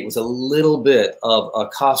create with a little bit of a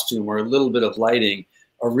costume or a little bit of lighting,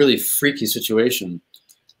 a really freaky situation.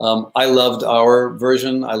 I loved our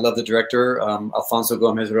version. I love the director, Alfonso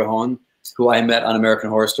Gomez-Rejon, who I met on American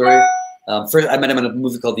Horror Story. First, I met him in a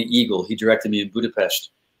movie called The Eagle. He directed me in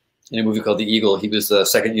Budapest in a movie called The Eagle. He was the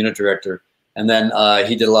second unit director. And then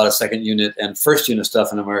he did a lot of second unit and first unit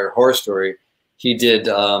stuff in American Horror Story. He did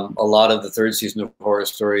a lot of the third season of Horror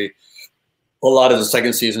Story, a lot of the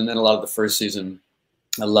second season, and a lot of the first season.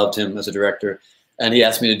 I loved him as a director. And he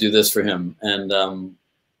asked me to do this for him. And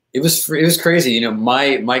it was crazy.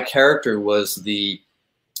 My character was the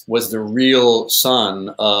real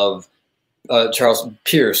son of Charles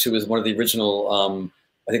Pierce, who was one of the original,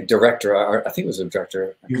 I think, director. I think it was a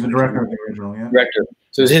director. He was the director of the original, yeah. Director.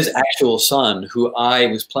 So it was his actual son who I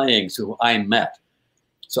was playing, so who I met.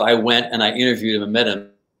 So I went and I interviewed him and met him,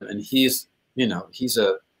 and he's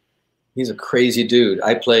a crazy dude.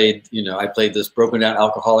 I played this broken down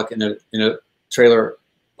alcoholic in a trailer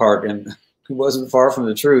park, and he wasn't far from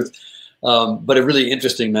the truth, but a really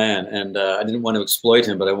interesting man. And I didn't want to exploit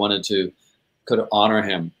him, but I wanted to kind of honor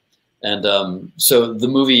him. And so the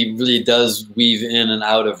movie really does weave in and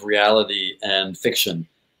out of reality and fiction.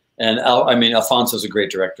 And Alfonso's a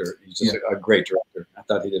great director. He's just a great director. I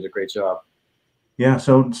thought he did a great job. Yeah.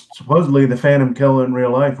 So supposedly the Phantom Killer in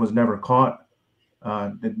real life was never caught.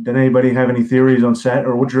 Did anybody have any theories on set,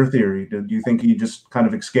 or what's your theory? Do you think he just kind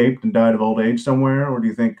of escaped and died of old age somewhere, or do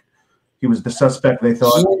you think he was the suspect they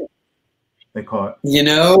thought they caught?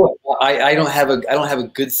 I don't have a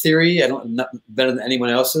good theory. Not better than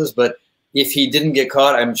anyone else's. But if he didn't get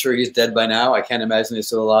caught, I'm sure he's dead by now. I can't imagine he's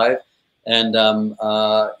still alive. And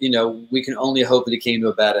we can only hope that he came to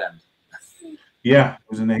a bad end. Yeah,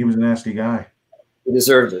 he was a nasty guy. He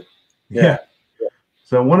deserved it. Yeah.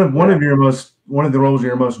 So one of the roles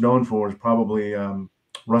you're most known for is probably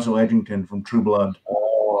Russell Edgington from True Blood.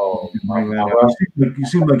 Oh, you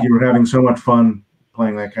seemed like you were having so much fun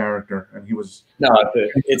playing that character, and he was. No,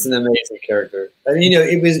 it's an amazing character. I mean,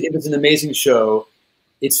 it was an amazing show.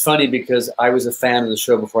 It's funny because I was a fan of the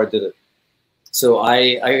show before I did it. So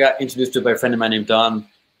I got introduced to it by a friend of mine named Don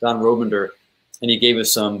Robender, and he gave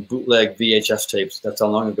us some bootleg VHS tapes. That's how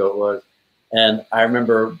long ago it was. And I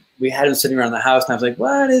remember we had him sitting around the house, and I was like,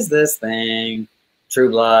 what is this thing? True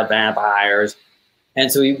Blood, vampires. And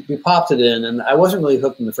so we popped it in, and I wasn't really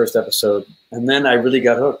hooked in the first episode. And then I really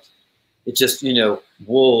got hooked. It just,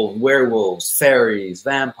 werewolves, fairies,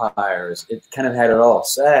 vampires. It kind of had it all,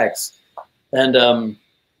 sex. And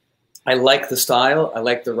I like the style. I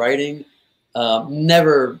like the writing.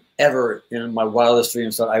 Never ever in my wildest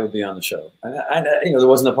dreams thought I would be on the show. There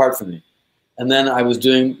wasn't a part for me. And then I was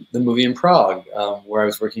doing the movie in Prague, where I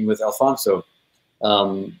was working with Alfonso,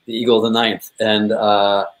 the Eagle of the Ninth. And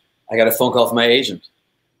I got a phone call from my agent.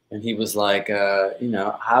 And he was like,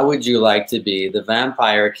 how would you like to be the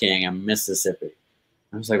vampire king of Mississippi?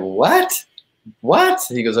 I was like, what? What?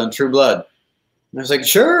 And he goes, on True Blood. And I was like,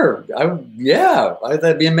 sure.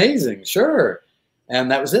 That'd be amazing. Sure.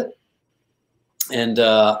 And that was it. And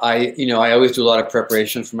I always do a lot of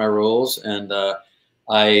preparation for my roles. And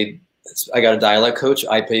I got a dialect coach.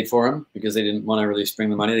 I paid for him because they didn't want to really spring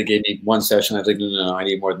the money. They gave me one session. I was like, no, I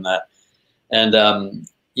need more than that. And,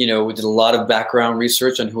 we did a lot of background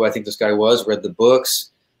research on who I think this guy was, read the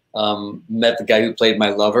books, met the guy who played my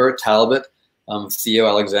lover, Talbot, Theo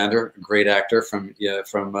Alexander, a great actor from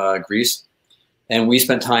Greece. And we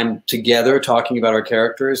spent time together talking about our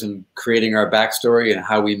characters and creating our backstory and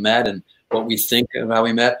how we met and what we think of how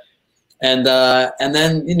we met. And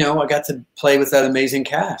then, I got to play with that amazing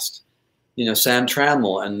cast, Sam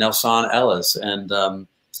Trammell and Nelson Ellis and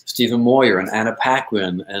Stephen Moyer and Anna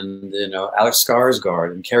Paquin and, Alex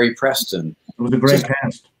Skarsgård and Kerry Preston. It was a great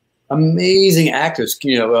cast. Amazing actors.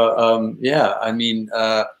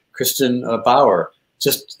 Kristen Bauer,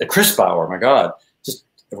 Chris Bauer, my God, just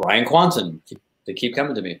Ryan Quanten. They keep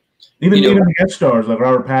coming to me. Even the guest stars like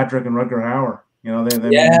Robert Patrick and Rutger Hauer. It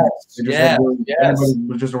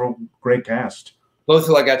was just a real great cast. Both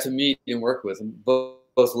who I got to meet and work with, and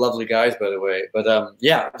both lovely guys, by the way. But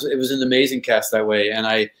it was an amazing cast that way. And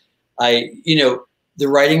I the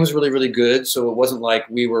writing was really, really good. So it wasn't like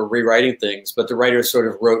we were rewriting things, but the writers sort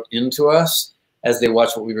of wrote into us as they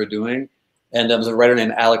watched what we were doing. And there was a writer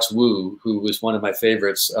named Alex Wu, who was one of my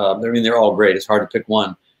favorites. They're all great. It's hard to pick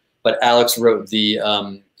one. But Alex wrote the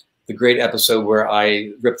great episode where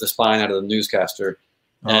I ripped the spine out of the newscaster.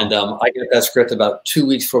 And I got that script about 2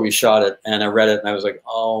 weeks before we shot it. And I read it and I was like,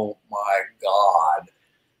 oh my God.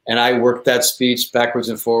 And I worked that speech backwards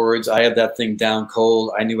and forwards. I had that thing down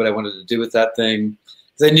cold. I knew what I wanted to do with that thing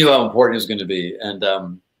because I knew how important it was going to be.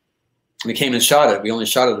 And we came and shot it. We only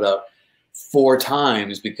shot it about 4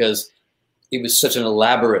 times because it was such an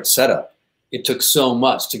elaborate setup. It took so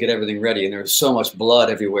much to get everything ready. And there was so much blood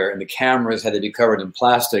everywhere. And the cameras had to be covered in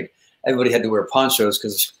plastic. Everybody had to wear ponchos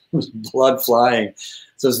because there was blood flying.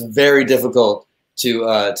 So it was very difficult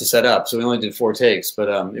to set up. So we only did 4 takes, but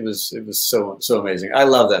it was so amazing. I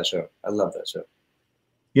love that show. I love that show.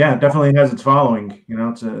 Yeah, it definitely has its following.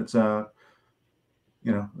 It's one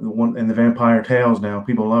in the vampire tales now.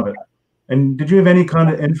 People love it. And did you have any kind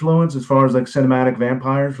of influence as far as like cinematic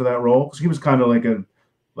vampires for that role? Because he was kind of like a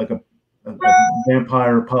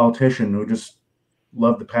vampire politician who just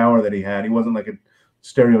loved the power that he had. He wasn't like a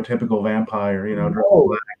stereotypical vampire, dressed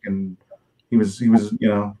black, and he was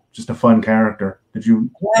just a fun character. Did you?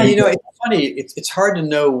 Yeah, it's funny. It's hard to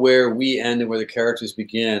know where we end and where the characters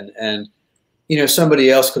begin. And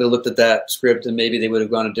somebody else could have looked at that script and maybe they would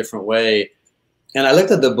have gone a different way. And I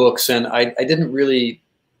looked at the books and I didn't really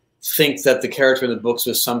think that the character in the books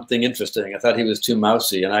was something interesting. I thought he was too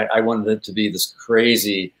mousy, and I wanted it to be this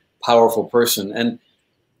crazy, powerful person. And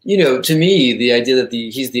to me, the idea that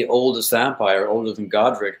he's the oldest vampire, older than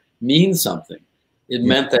Godric, means something. It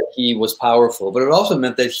meant that he was powerful, but it also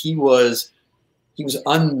meant that he was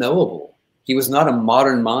unknowable. He was not a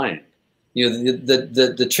modern mind.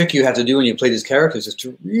 The trick you have to do when you play these characters is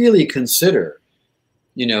to really consider,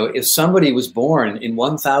 if somebody was born in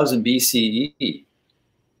 1000 BCE,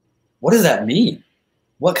 what does that mean?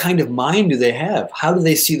 What kind of mind do they have? How do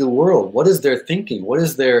they see the world? What is their thinking? What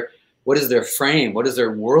is their frame? What is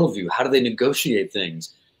their worldview? How do they negotiate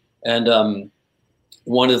things? And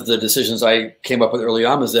one of the decisions I came up with early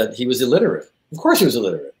on was that he was illiterate. Of course he was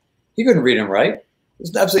illiterate. He couldn't read and write.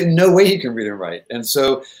 There's absolutely no way he can read and write. And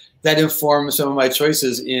so that informed some of my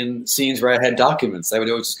choices in scenes where I had documents. I would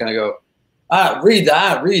always just kind of go, read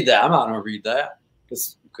that. I'm not going to read that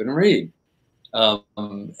because I couldn't read. And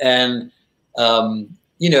I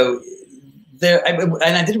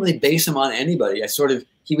didn't really base him on anybody.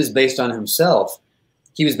 He was based on himself.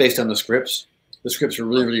 He was based on the scripts. The scripts were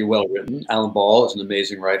really, really well written. Alan Ball is an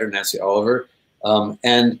amazing writer, Nancy Oliver.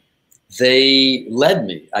 And they led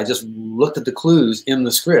me. I just looked at the clues in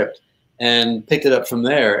the script and picked it up from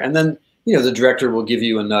there. And then, the director will give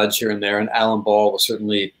you a nudge here and there. And Alan Ball will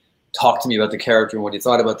certainly talk to me about the character and what he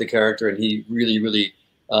thought about the character. And he really, really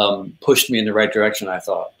pushed me in the right direction, I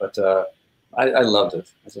thought. But I loved it.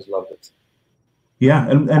 I just loved it. Yeah,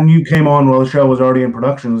 and you came on while the show was already in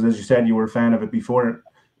production. As you said, you were a fan of it before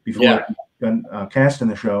cast in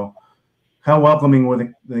the show. How welcoming were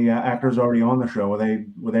the actors already on the show?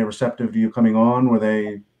 Were they receptive to you coming on? Were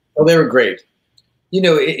they? Oh, they were great. you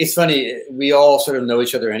know, it's funny. We all sort of know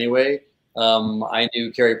each other anyway. I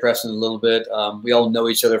knew Carrie Preston a little bit. We all know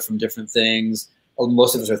each other from different things.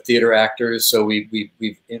 Most of us are theater actors, so we've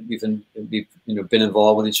been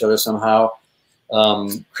involved with each other somehow.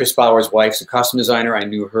 Chris Bauer's wife's a costume designer. I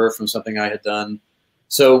knew her from something I had done.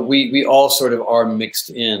 So we all sort of are mixed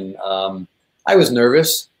in. I was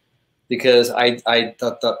nervous because I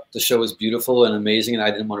thought the show was beautiful and amazing, and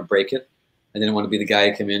I didn't want to break it. I didn't want to be the guy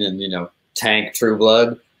who came in and, tank True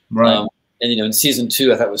Blood. Right. And, in season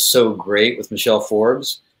 2, I thought was so great with Michelle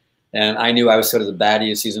Forbes. And I knew I was sort of the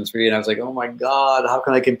baddie of season 3. And I was like, oh my God, how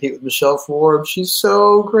can I compete with Michelle Forbes? She's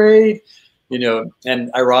so great. And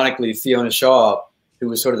ironically, Fiona Shaw, who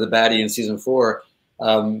was sort of the baddie in season 4,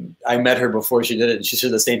 I met her before she did it. And she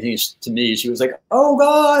said the same thing to me. She was like, oh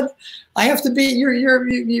God, I have to be, you're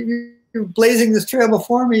blazing this trail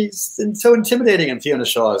before me. It's so intimidating. And Fiona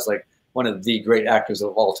Shaw is like one of the great actors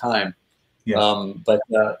of all time. Yes.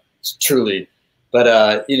 Truly, but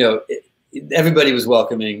everybody was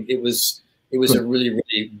welcoming. It was a really,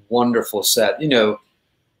 really wonderful set.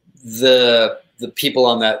 The people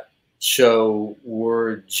on that show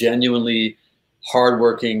were genuinely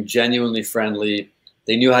hardworking, genuinely friendly.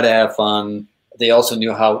 They knew how to have fun. They also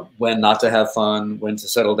knew when not to have fun, when to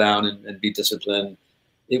settle down and be disciplined.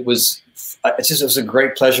 It was a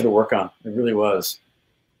great pleasure to work on. It really was.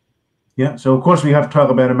 Yeah. So of course we have to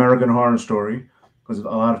talk about American Horror Story, because a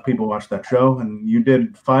lot of people watch that show, and you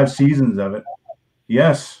did 5 seasons of it.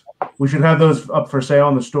 Yes, we should have those up for sale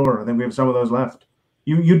in the store. I think we have some of those left.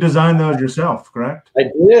 You designed those yourself, correct? I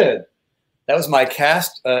did. That was my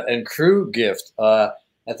cast and crew gift.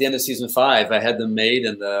 At the end of season 5, I had them made,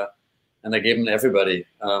 and I gave them to everybody.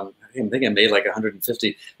 I think I made like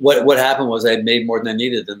 150. What happened was I had made more than I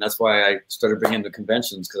needed, and that's why I started bringing them to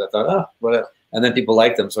conventions, because I thought, and then people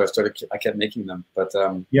liked them, so I kept making them. But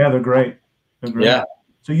yeah, they're great. Yeah.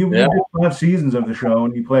 So you did 5 seasons of the show,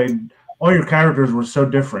 and you played. All your characters were so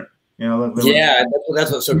different.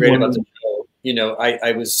 That's what's so great about the show.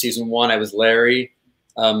 I was season 1. I was Larry.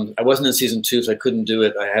 I wasn't in season 2, so I couldn't do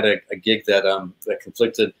it. I had a gig that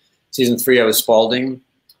conflicted. Season 3, I was Spalding.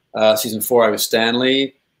 Season 4, I was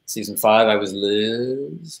Stanley. Season 5, I was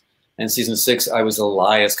Liz. And season 6, I was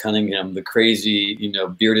Elias Cunningham, the crazy,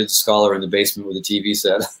 bearded scholar in the basement with a TV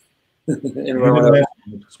set.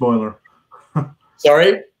 Spoiler.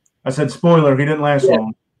 Sorry? I said spoiler. He didn't last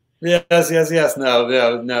long. Yes.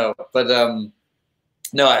 No. But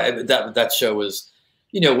that show was,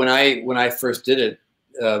 when I first did it,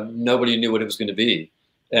 nobody knew what it was going to be,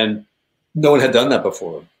 and no one had done that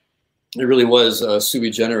before. It really was sui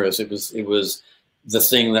generis. It was the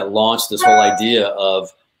thing that launched this whole idea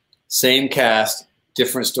of same cast,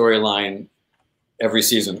 different storyline every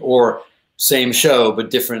season, or same show but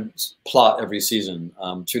different plot every season.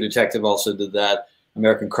 True Detective also did that.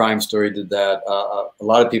 American Crime Story did that. A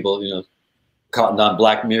lot of people, cottoned on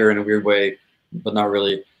Black Mirror in a weird way, but not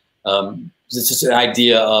really. It's just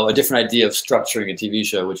a different idea of structuring a TV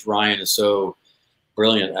show, which Ryan is so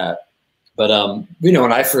brilliant at. But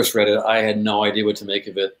when I first read it, I had no idea what to make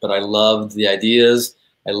of it. But I loved the ideas.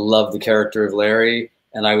 I loved the character of Larry,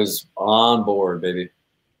 and I was on board, baby.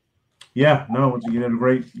 Yeah, no, you had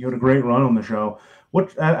a great run on the show.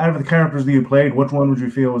 What out of the characters that you played, which one would you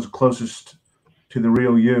feel was closest to the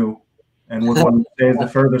real you, and which one is the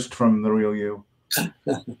furthest from the real you?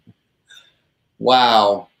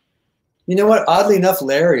 Wow. You know what? Oddly enough,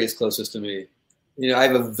 Larry is closest to me. I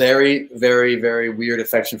have a very, very, very weird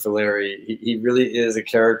affection for Larry. He really is a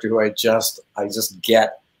character who I just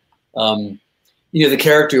get. The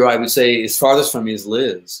character who I would say is farthest from me is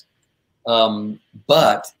Liz.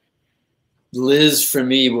 But Liz for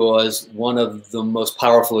me was one of the most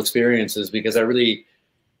powerful experiences, because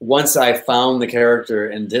once I found the character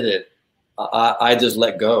and did it, I just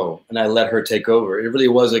let go and I let her take over. It really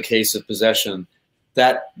was a case of possession.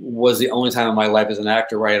 That was the only time in my life as an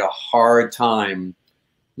actor where I had a hard time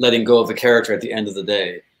letting go of the character at the end of the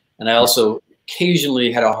day. And I also occasionally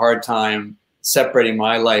had a hard time separating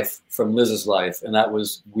my life from Liz's life. And that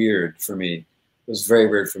was weird for me. It was very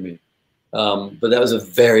weird for me. But that was a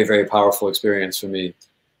very, very powerful experience for me.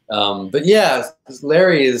 But yeah,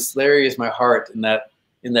 Larry is my heart in that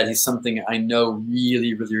he's something I know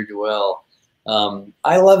really, really, really well.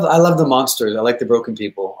 I love the monsters. I like the broken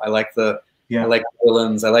people. I like the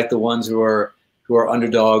villains. I like the ones who are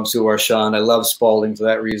underdogs, who are shunned. I love Spalding for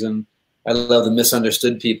that reason. I love the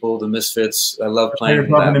misunderstood people, the misfits. I love playing. You're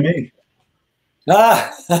talking to me.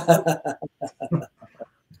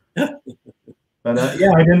 But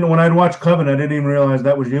yeah, I didn't. When I'd watched Coven, I didn't even realize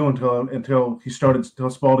that was you until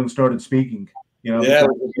Spalding started speaking. Yeah,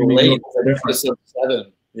 late episode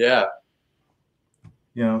 7. Yeah.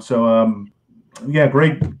 You know, so yeah,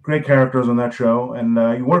 great characters on that show, and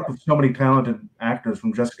you work with so many talented actors,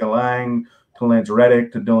 from Jessica Lange to Lance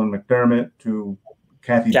Reddick to Dylan McDermott to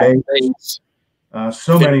Kathy Bates.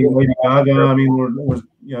 So many, Lady Gaga. I mean,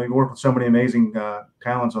 you know, you work with so many amazing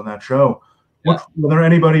talents on that show. Yeah. Were there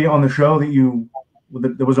anybody on the show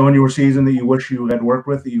that was on your season that you wish you had worked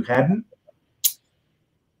with that you hadn't?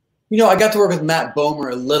 You know, I got to work with Matt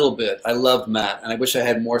Bomer a little bit. I loved Matt, and I wish I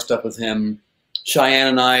had more stuff with him. Cheyenne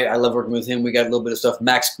and I love working with him. We got a little bit of stuff.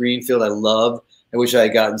 Max Greenfield, I love. I wish I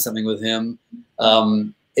had gotten something with him.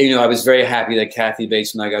 You know, I was very happy that Kathy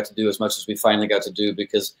Bates and I got to do as much as we finally got to do,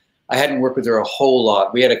 because I hadn't worked with her a whole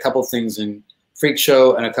lot. We had a couple things in Freak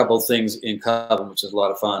Show and a couple things in Coven, which is a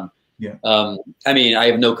lot of fun. Yeah. I mean, I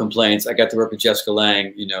have no complaints. I got to work with Jessica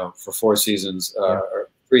Lange, you know, for 4 seasons or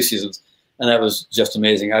 3 seasons. And that was just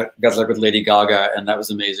amazing. I got to work with Lady Gaga, and that was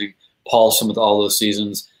amazing. Paulson with all those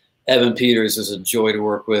seasons. Evan Peters is a joy to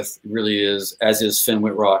work with, really is, as is Finn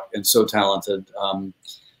Whitrock, and so talented. I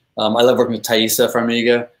love working with Thaisa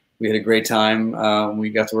Farmiga. We had a great time. We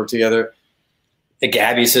got to work together.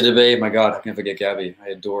 Gabby Sidibe, my God, I can't forget Gabby. I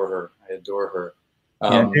adore her. I adore her.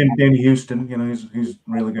 Yeah, Danny Houston, you know, he's a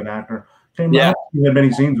really good actor. Yeah. We had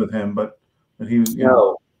many scenes with him, but he was,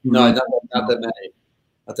 not that many.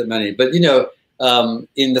 Not that many. But, you know,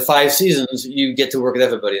 in the 5 seasons, you get to work with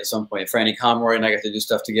everybody at some point. Franny Conroy and I got to do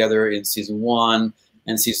stuff together in season 1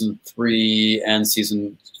 and season 3 and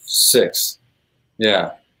season 6.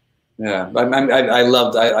 Yeah. Yeah. I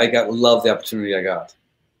loved the opportunity I got.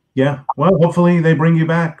 Yeah. Well, hopefully they bring you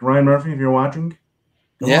back, Ryan Murphy, if you're watching.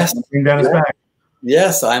 Yes. Bring Dennis back.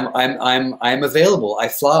 Yes, I'm available. I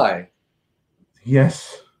fly.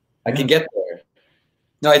 Yes. I can get there.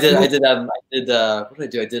 No, I did what did I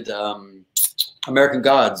do? I did American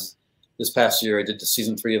Gods this past year. I did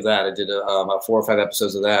season 3 of that. I did about 4 or 5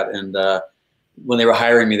 episodes of that. And when they were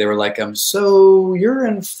hiring me, they were like, so you're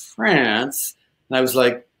in France. And I was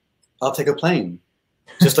like, I'll take a plane.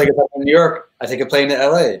 Just like if I'm in New York, I take a plane to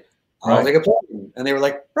LA. I'll take a plane. And they were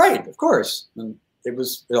like, right, of course. And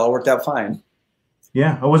it all worked out fine.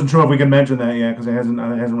 Yeah, I wasn't sure if we can mention that yet, because it hasn't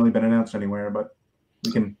really been announced anywhere, but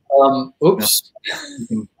we can. Oops.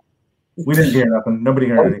 We didn't hear nothing. Nobody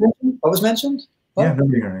heard anything. What was mentioned? What? Yeah,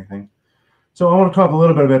 nobody heard anything. So I want to talk a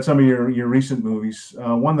little bit about some of your recent movies.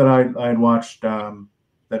 One that I had watched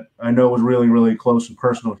that I know was really, really close and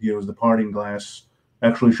personal to you was The Parting Glass. I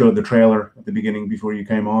actually showed the trailer at the beginning before you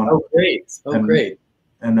came on. Oh, great. Great.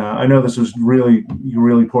 And I know this was you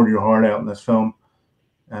really poured your heart out in this film.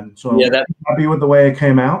 And so I'm happy with the way it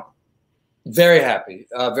came out. Very happy,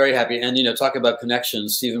 very happy. And, you know, talk about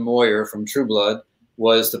connections. Stephen Moyer from True Blood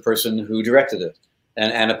was the person who directed it.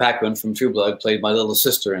 And Anna Paquin from True Blood played my little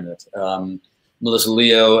sister in it. Melissa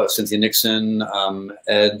Leo, Cynthia Nixon,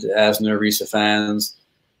 Ed Asner, Risa Fans.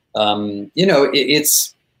 You know,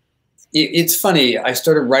 it's funny. I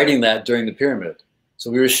started writing that during the Pyramid. So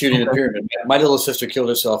we were shooting the Pyramid. My little sister killed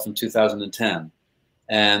herself in 2010.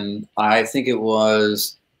 And I think it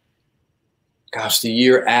was, gosh, the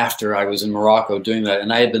year after I was in Morocco doing that.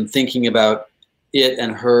 And I had been thinking about it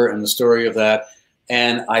and her and the story of that.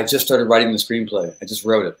 And I just started writing the screenplay. I just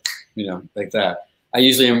wrote it, you know, like that. I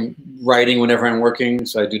usually am writing whenever I'm working,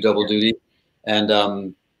 so I do double duty.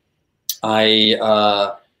 And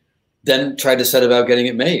I then tried to set about getting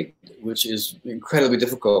it made, which is incredibly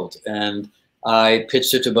difficult. And I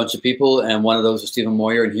pitched it to a bunch of people, and one of those was Stephen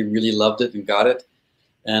Moyer, and he really loved it and got it.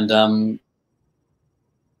 And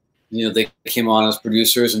you know, they came on as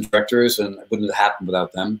producers and directors, and it wouldn't have happened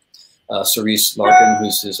without them. Cerise Larkin,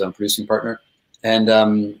 who's his producing partner.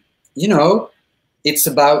 And, you know, it's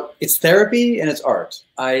therapy and it's art.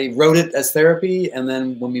 I wrote it as therapy, and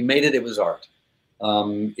then when we made it, it was art.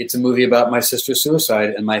 It's a movie about my sister's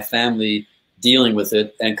suicide and my family dealing with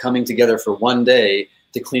it and coming together for one day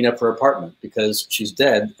to clean up her apartment because she's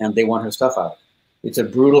dead and they want her stuff out. It's a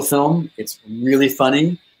brutal film. It's really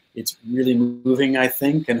funny. It's really moving, I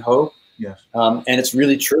think, and hope. Yes. And it's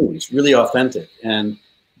really true. It's really authentic. And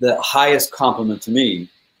the highest compliment to me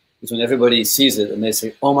is when everybody sees it and they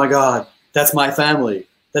say, oh my God, that's my family.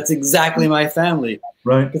 That's exactly my family.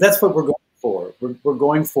 Right. Because that's what we're going for. We're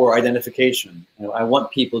going for identification. You know, I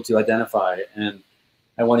want people to identify, and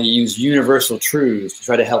I want to use universal truths to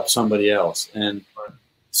try to help somebody else. And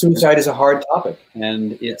suicide is a hard topic,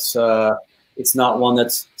 and it's not one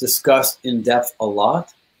that's discussed in depth a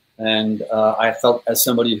lot. And I felt, as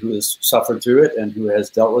somebody who has suffered through it and who has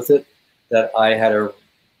dealt with it, that I had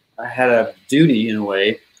a duty, in a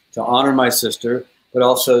way, to honor my sister, but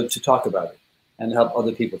also to talk about it and help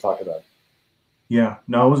other people talk about it. Yeah,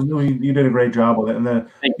 no, you did a great job with it, and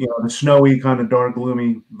the snowy kind of dark,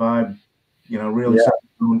 gloomy vibe really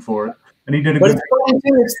known for it. And he did a But good. it's funny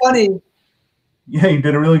too. It's funny. Yeah, he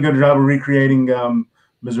did a really good job of recreating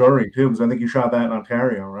Missouri too, because I think he shot that in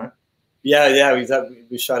Ontario, right? Yeah.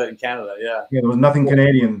 We shot it in Canada. Yeah. Yeah, there was nothing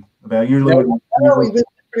Canadian about it. Usually, we did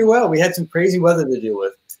pretty well. We had some crazy weather to deal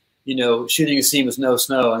with. Shooting a scene with no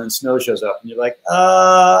snow, and then snow shows up, and you're like,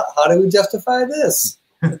 how do we justify this?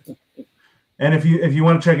 And if you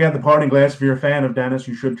want to check out The Parting Glass, if you're a fan of Dennis,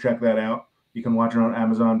 you should check that out. You can watch it on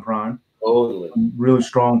Amazon Prime. Totally. Really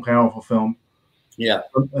strong, powerful film. Yeah.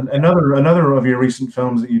 Another of your recent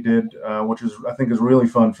films that you did, which I think is a really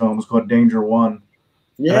fun film, was called Danger One.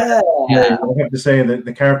 Yeah. I have to say that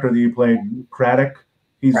the character that you played, Craddock,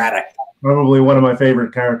 he's probably one of my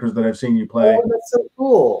favorite characters that I've seen you play. Oh, that's so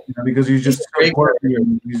cool. Because he's just so quirky,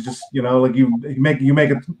 and he's just like you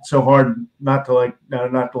make it so hard not to like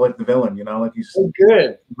the villain. Like he's so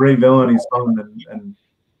good, great villain. He's fun and.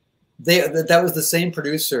 That was the same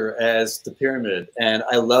producer as The Pyramid, and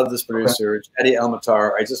I love this producer, Eddie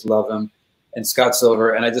Elmatar. I just love him, and Scott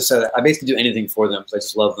Silver. And I just said I basically do anything for them because I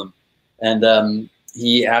just love them. And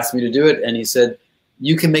he asked me to do it, and he said,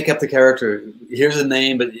 "You can make up the character. Here's a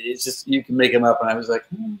name, but it's just you can make him up." And I was like,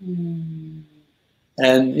 and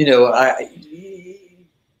I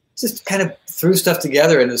just kind of threw stuff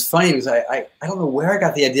together, and it was funny because I don't know where I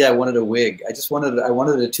got the idea. I wanted a wig. I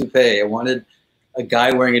wanted a toupee. I wanted a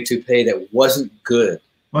guy wearing a toupee that wasn't good.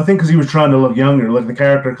 Well, I think because he was trying to look younger. Like the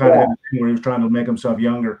character kind of had a thing where he was trying to make himself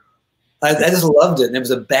younger. I just loved it. And it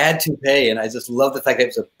was a bad toupee. And I just loved the fact that it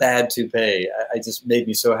was a bad toupee. It just made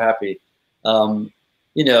me so happy. It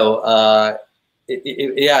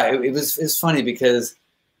was funny because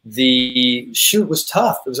the shoot was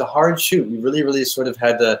tough. It was a hard shoot. We really, really sort of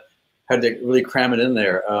had to really cram it in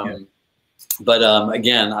there. But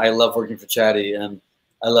again, I love working for Chatty, and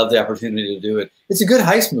I love the opportunity to do it. It's a good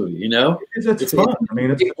heist movie, It's fun. I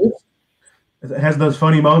mean, it has those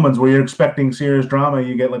funny moments where you're expecting serious drama,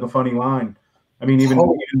 you get like a funny line. I mean,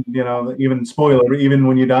 even spoiler, even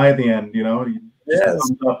when you die at the end,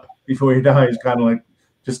 thumbs up before you die is kind of like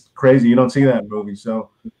just crazy. You don't see that in movies,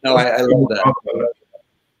 so no, I love that.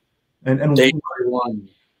 And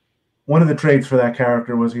one of the traits for that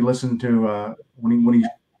character was he listened to when he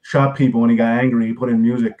shot people, when he got angry, he put in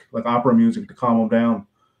music, like opera music, to calm him down.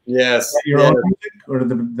 Yes. Your own music, or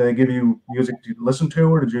did they give you music to listen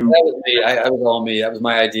to, or did you? That was me. I was all me. That was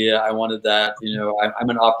my idea. I wanted that. I'm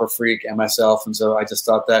an opera freak and myself, and so I just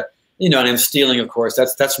thought that. And I'm stealing, of course.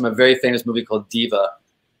 That's from a very famous movie called Diva,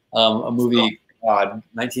 a movie,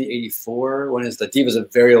 1984. When is that? Diva's a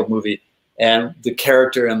very old movie, and the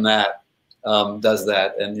character in that does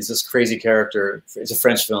that, and he's this crazy character. It's a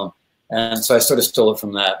French film, and so I sort of stole it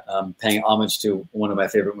from that, paying homage to one of my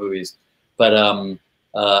favorite movies. But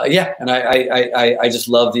and I just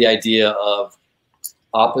love the idea of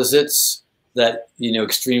opposites, that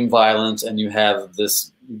extreme violence, and you have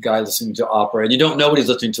this guy listening to opera, and you don't know what he's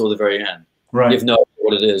listening to till the very end. Right. You have no idea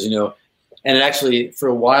what it is, And actually, for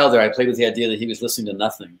a while there, I played with the idea that he was listening to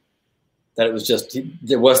nothing, that it was just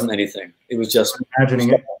there wasn't anything. It was just imagining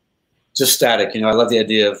it, just static. I love the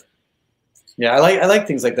idea of I like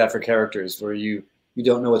things like that for characters where you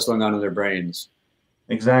don't know what's going on in their brains.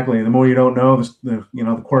 Exactly. The more you don't know, the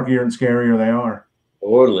quirkier and scarier they are.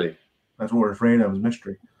 Totally. That's what we're afraid of, is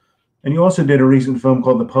mystery. And you also did a recent film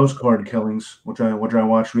called The Postcard Killings, which I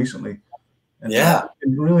watched recently. And I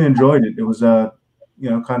really enjoyed it. It was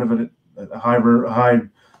kind of a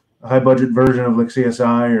high budget version of like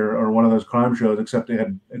CSI or one of those crime shows, except it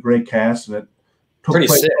had a great cast, and it took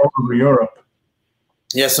place all over Europe.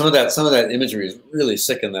 Yeah, some of that imagery is really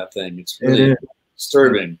sick in that thing. It's really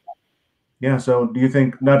disturbing. Yeah. So, do you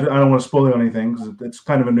think? I don't want to spoil anything because it's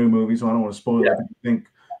kind of a new movie, so I don't want to spoil it. But do you think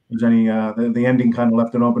there's any? The ending kind of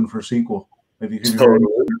left it open for a sequel. Maybe you could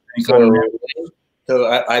So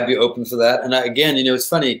I'd be open for that. And again, it's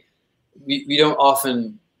funny. We don't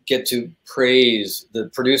often get to praise the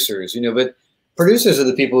producers, but producers are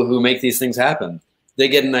the people who make these things happen. They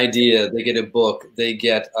get an idea, they get a book, they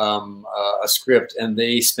get a script, and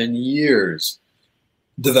they spend years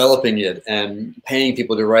developing it and paying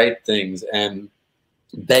people to write things and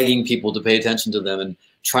begging people to pay attention to them and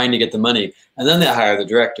trying to get the money. And then they hire the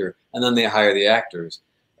director, and then they hire the actors.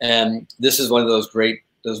 And this is one of those great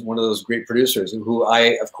producers who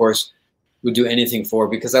I, of course, would do anything for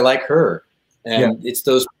because I like her. And it's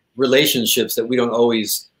those relationships that we don't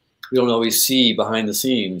always see behind the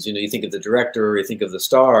scenes. You think of the director, or you think of the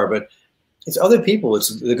star, but it's other people. It's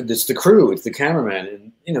the crew, it's the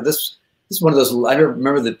cameraman. And this is one of those. I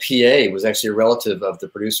remember the PA was actually a relative of the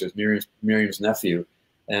producers, Miriam's nephew,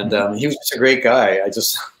 and he was just a great guy. I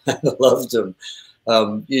just loved him.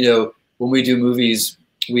 When we do movies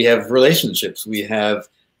we have relationships. We have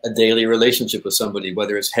a daily relationship with somebody,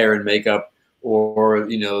 whether it's hair and makeup, or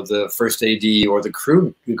the first AD, or the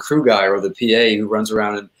crew guy, or the PA who runs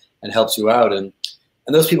around and helps you out, and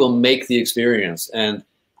those people make the experience. And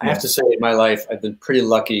I have to say, in my life, I've been pretty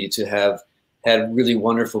lucky to have had really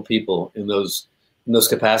wonderful people in those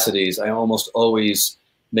capacities. I almost always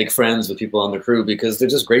make friends with people on the crew because they're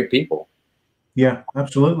just great people. Yeah,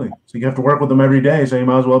 absolutely. So you have to work with them every day, so you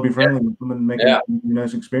might as well be friendly with them and make it a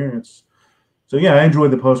nice experience. So yeah, I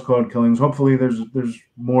enjoyed the postcode killings. Hopefully, there's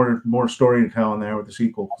more story to tell in there with the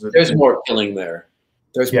sequel. There's more killing there.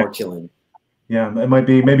 There's more killing. Yeah, it might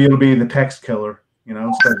be. Maybe it'll be the text killer.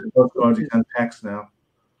 Instead of the postcards, you send text now.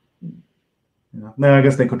 No, I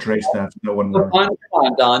guess they could trace that. So that wouldn't work. Come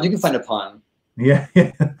on, Don. You can find a pun. Yeah,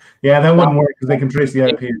 that wouldn't work because they can trace the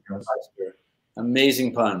IP address.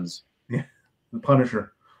 Amazing puns. Yeah, the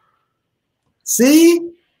Punisher.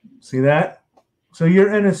 See that? So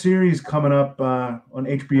you're in a series coming up on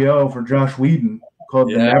HBO for Joss Whedon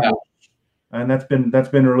called The Nevers, and that's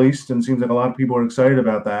been released, and seems like a lot of people are excited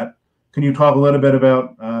about that. Can you talk a little bit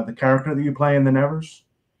about the character that you play in The Nevers?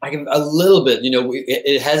 I can a little bit.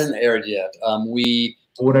 It hasn't aired yet.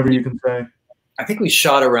 Whatever you can say. I think we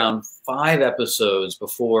shot around 5 episodes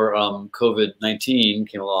before COVID-19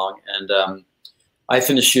 came along, and I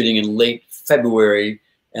finished shooting in late February,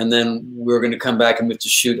 and then we were going to come back and we have to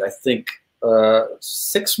shoot, I think,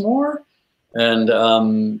 6 more, and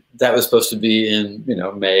that was supposed to be in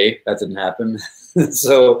May. That didn't happen,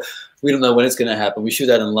 so we don't know when it's going to happen. We shoot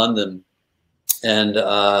that in London, and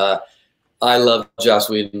I love Joss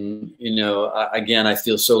Whedon. Again, I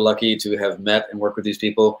feel so lucky to have met and worked with these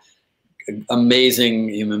people. Amazing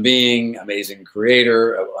human being, amazing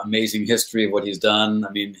creator, amazing history of what he's done.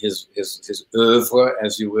 I mean, his oeuvre,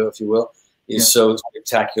 if you will, is so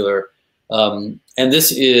spectacular. And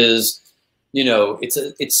this is,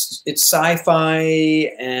 it's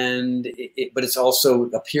sci-fi, but it's also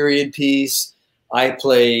a period piece. I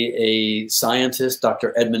play a scientist,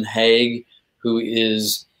 Dr. Edmund Haig, who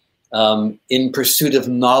is in pursuit of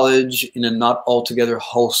knowledge in a not altogether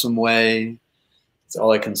wholesome way. That's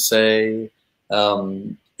all I can say.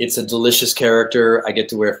 It's a delicious character. I get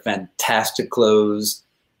to wear fantastic clothes.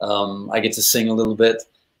 I get to sing a little bit.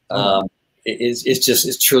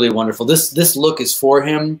 It's truly wonderful. This look is for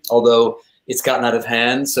him, although it's gotten out of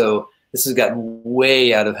hand. So this has gotten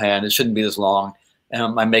way out of hand. It shouldn't be this long.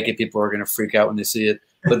 My makeup people are going to freak out when they see it.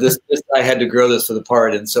 But this I had to grow this for the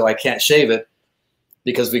part, and so I can't shave it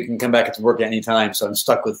because we can come back to work at any time. So I'm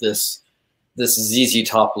stuck with this ZZ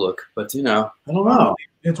Top look. But I don't know.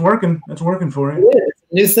 It's working. It's working for you. It's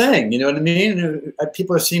a new thing. You know what I mean?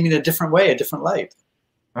 People are seeing me in a different way, a different light.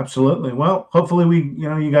 Absolutely. Well, hopefully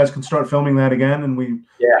you guys can start filming that again, and we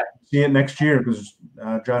see it next year, because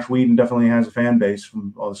Joss Whedon definitely has a fan base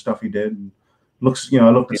from all the stuff he did. And looks, I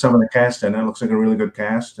looked at some of the cast in it. It looks like a really good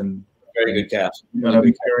cast, and very good cast. I'd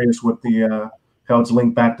be curious what the how it's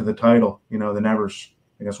linked back to the title. The Nevers.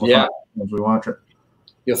 I guess we'll find out as we watch it.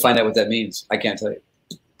 You'll find out what that means. I can't tell you.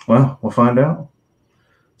 Well, we'll find out.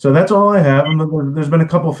 So that's all I have. And there's been a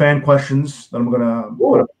couple fan questions that I'm going to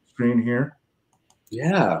put up on the screen here.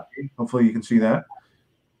 Yeah. Hopefully you can see that.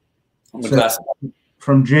 So,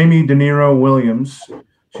 from Jamie De Niro Williams,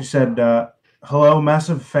 she said, hello,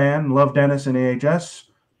 massive fan. Love Dennis and AHS.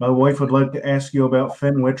 My wife would like to ask you about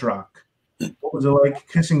Finn Wittrock. What was it like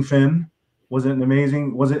kissing Finn? Was it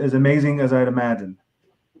as amazing as I'd imagined?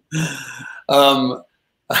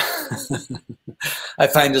 I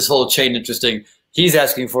find this whole chain interesting. He's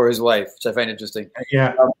asking for his wife, which I find interesting.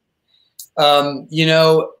 Yeah.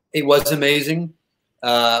 It was amazing.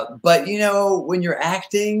 But when you're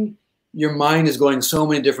acting, your mind is going so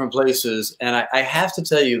many different places. And I have to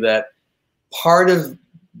tell you that part of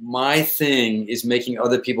my thing is making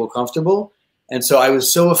other people comfortable. And so I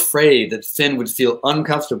was so afraid that Finn would feel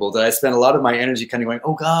uncomfortable that I spent a lot of my energy kind of going,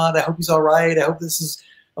 oh God, I hope he's all right. I hope this is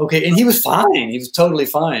okay. And he was fine. He was totally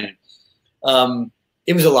fine.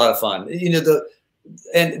 It was a lot of fun.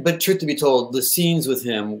 But truth to be told, the scenes with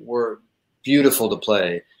him were beautiful to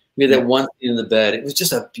play. We had that one scene in the bed. It was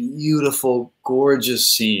just a beautiful,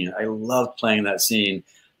 gorgeous scene. I loved playing that scene.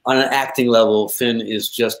 On an acting level, Finn is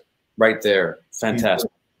just right there. Fantastic.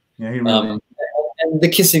 Yeah, he really and the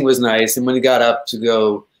kissing was nice. And when he got up to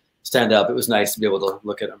go stand up, it was nice to be able to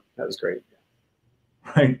look at him. That was great.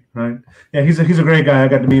 Right. Yeah, he's a great guy. I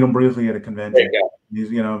got to meet him briefly at a convention. He's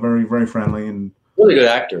very, very friendly and really good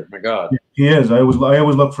actor. My God. He is. I always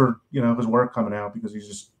look for his work coming out, because he's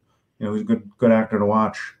just he's a good actor to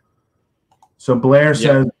watch. So Blair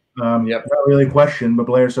says, not really a question, but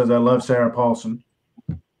Blair says, I love Sarah Paulson.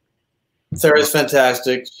 Sarah's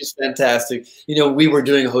fantastic. She's fantastic. You know, we were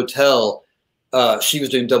doing a hotel. She was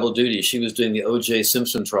doing double duty. She was doing the O.J.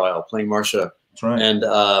 Simpson trial, playing Marcia. That's right.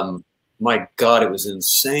 And my God, it was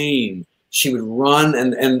insane. She would run,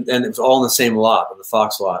 and it was all in the same lot, the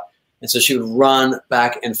Fox lot. And so she would run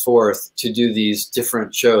back and forth to do these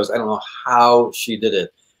different shows. I don't know how she did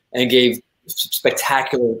it, and gave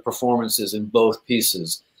spectacular performances in both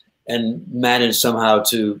pieces, and managed somehow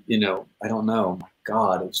to, you know, I don't know. My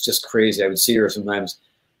God, it was just crazy. I would see her sometimes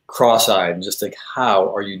cross-eyed and just think,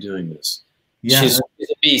 how are you doing this? Yeah. She's a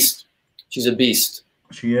beast. She's a beast.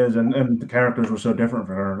 She is, and the characters were so different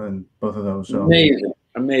for her in both of those. So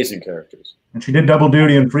amazing characters. And she did double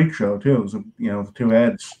duty in Freak Show too. So, you know, the two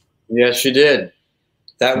heads. Yes, she did.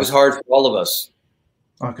 That was hard for all of us.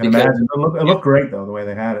 I can imagine. It looked great though, the way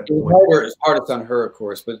they had it. It's hardest on her, of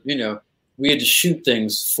course, but you know, we had to shoot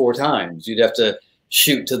things 4 times. You'd have to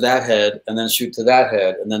shoot to that head, and then shoot to that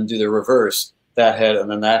head, and then do the reverse, that head,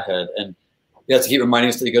 and then that head, and you have to keep reminding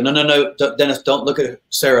us that you go, no, Dennis, don't look at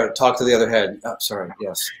Sarah. Talk to the other head. Oh, sorry.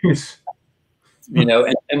 Yes. You know,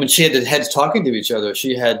 and when she had the heads talking to each other,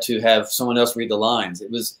 she had to have someone else read the lines.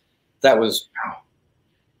 That was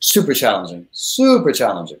super challenging. Super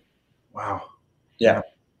challenging. Wow. Yeah.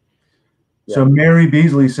 So Mary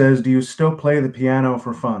Beasley says, "Do you still play the piano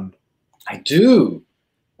for fun?" I do.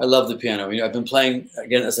 I love the piano. You know, I've been playing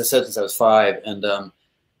again, as I said, since I was 5, and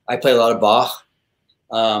I play a lot of Bach.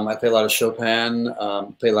 I play a lot of Chopin,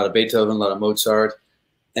 play a lot of Beethoven, a lot of Mozart.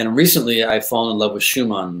 And recently I've fallen in love with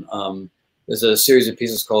Schumann. There's a series of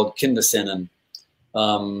pieces called Kinderscenen,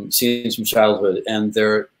 scenes from childhood, and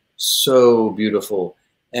they're so beautiful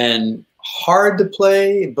and hard to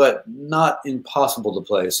play, but not impossible to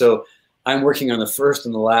play. So I'm working on the first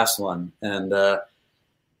and the last one. And,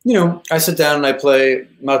 you know, I sit down and I play,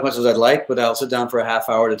 not as much as I'd like, but I'll sit down for a half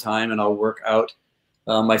hour at a time and I'll work out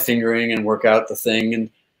my fingering and work out the thing. And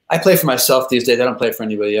I play for myself these days. I don't play for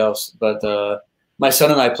anybody else. But my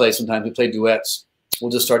son and I play sometimes. We play duets.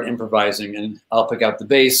 We'll just start improvising, and I'll pick out the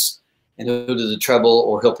bass, and he'll do the treble,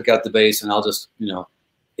 or he'll pick out the bass, and I'll just, you know,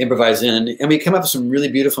 improvise in. And we come up with some really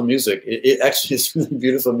beautiful music. It actually is really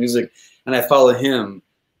beautiful music. And I follow him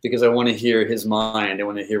because I want to hear his mind. I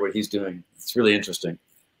want to hear what he's doing. It's really interesting.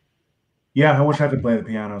 Yeah, I wish I could play the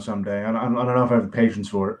piano someday. I don't know if I have the patience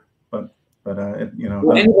for it. But you know,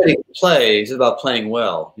 well, anybody can play. It's about playing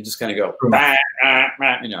well. You just kind of go, bah, bah,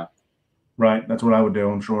 bah, you know. Right. That's what I would do.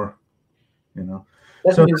 I'm sure. You know.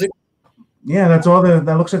 That's so, music. Yeah, that's all the.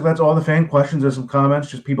 That looks like that's all the fan questions. There's some comments,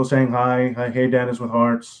 just people saying hi. Hi, hey Dennis with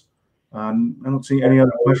hearts. I don't see any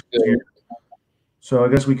other questions here. So I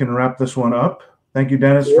guess we can wrap this one up. Thank you,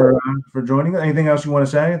 Dennis, for joining. Anything else you want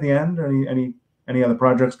to say at the end? Any other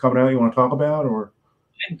projects coming out you want to talk about, or?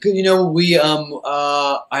 You know,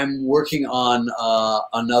 I'm working on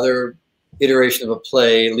another iteration of a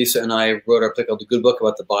play. Lisa and I wrote our play called The Good Book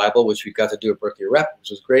about the Bible, which we got to do at Berkeley Rep, which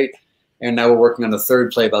was great. And now we're working on the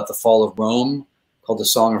 3rd play about the fall of Rome called The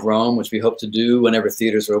Song of Rome, which we hope to do whenever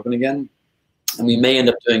theaters are open again. And we may end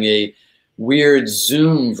up doing a weird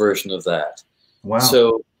Zoom version of that. Wow.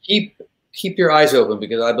 So keep your eyes open,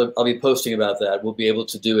 because I'll be posting about that. We'll be able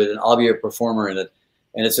to do it, and I'll be a performer in it.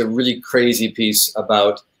 And it's a really crazy piece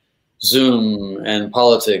about Zoom and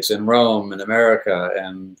politics and Rome and America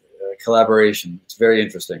and collaboration. It's very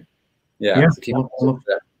interesting. Yeah.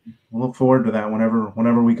 We'll look forward to that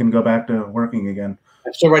whenever we can go back to working again.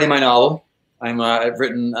 I'm still writing my novel. I've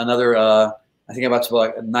written another, I think I'm about to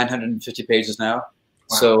like 950 pages now. Wow.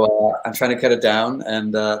 So I'm trying to cut it down,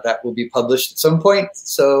 and that will be published at some point.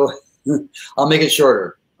 So I'll make it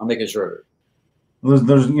shorter.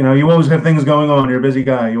 There's you know, you always have things going on. You're a busy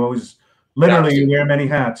guy. You always, literally, you wear many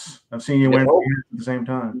hats. I've seen you wearing hats at the same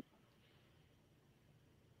time.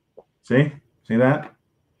 See that?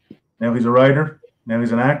 Now he's a writer. Now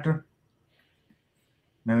he's an actor.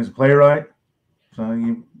 Now he's a playwright. So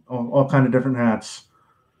you all kind of different hats.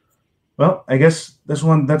 Well, I guess that's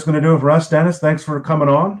going to do it for us, Dennis. Thanks for coming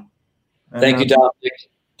on. And, thank you, Dominic.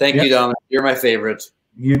 Thank you, Dominic. You're my favorite.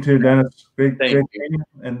 You too, Dennis. Great meeting you.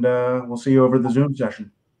 And we'll see you over the Zoom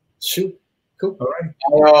session. Shoot. Cool. All right.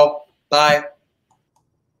 Bye, all. Bye.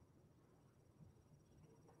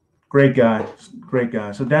 Great guy.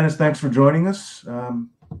 So Dennis, thanks for joining us.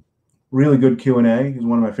 Really good Q&A. He's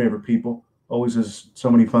one of my favorite people. Always has so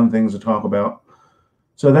many fun things to talk about.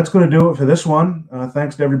 So that's going to do it for this one.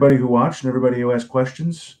 Thanks to everybody who watched and everybody who asked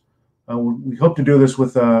questions. We hope to do this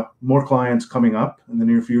with more clients coming up in the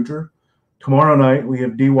near future. Tomorrow night, we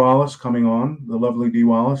have Dee Wallace coming on, the lovely Dee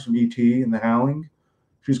Wallace from E.T. and The Howling.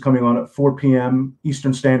 She's coming on at 4 p.m.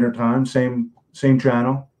 Eastern Standard Time, same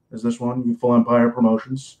channel as this one, Full Empire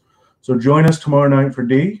Promotions. So join us tomorrow night for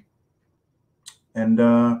Dee. and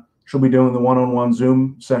she'll be doing the one-on-one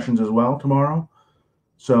Zoom sessions as well tomorrow.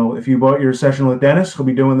 So if you bought your session with Dennis, he'll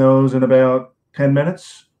be doing those in about 10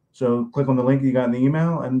 minutes. So click on the link you got in the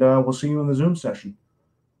email, and we'll see you in the Zoom session.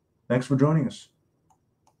 Thanks for joining us.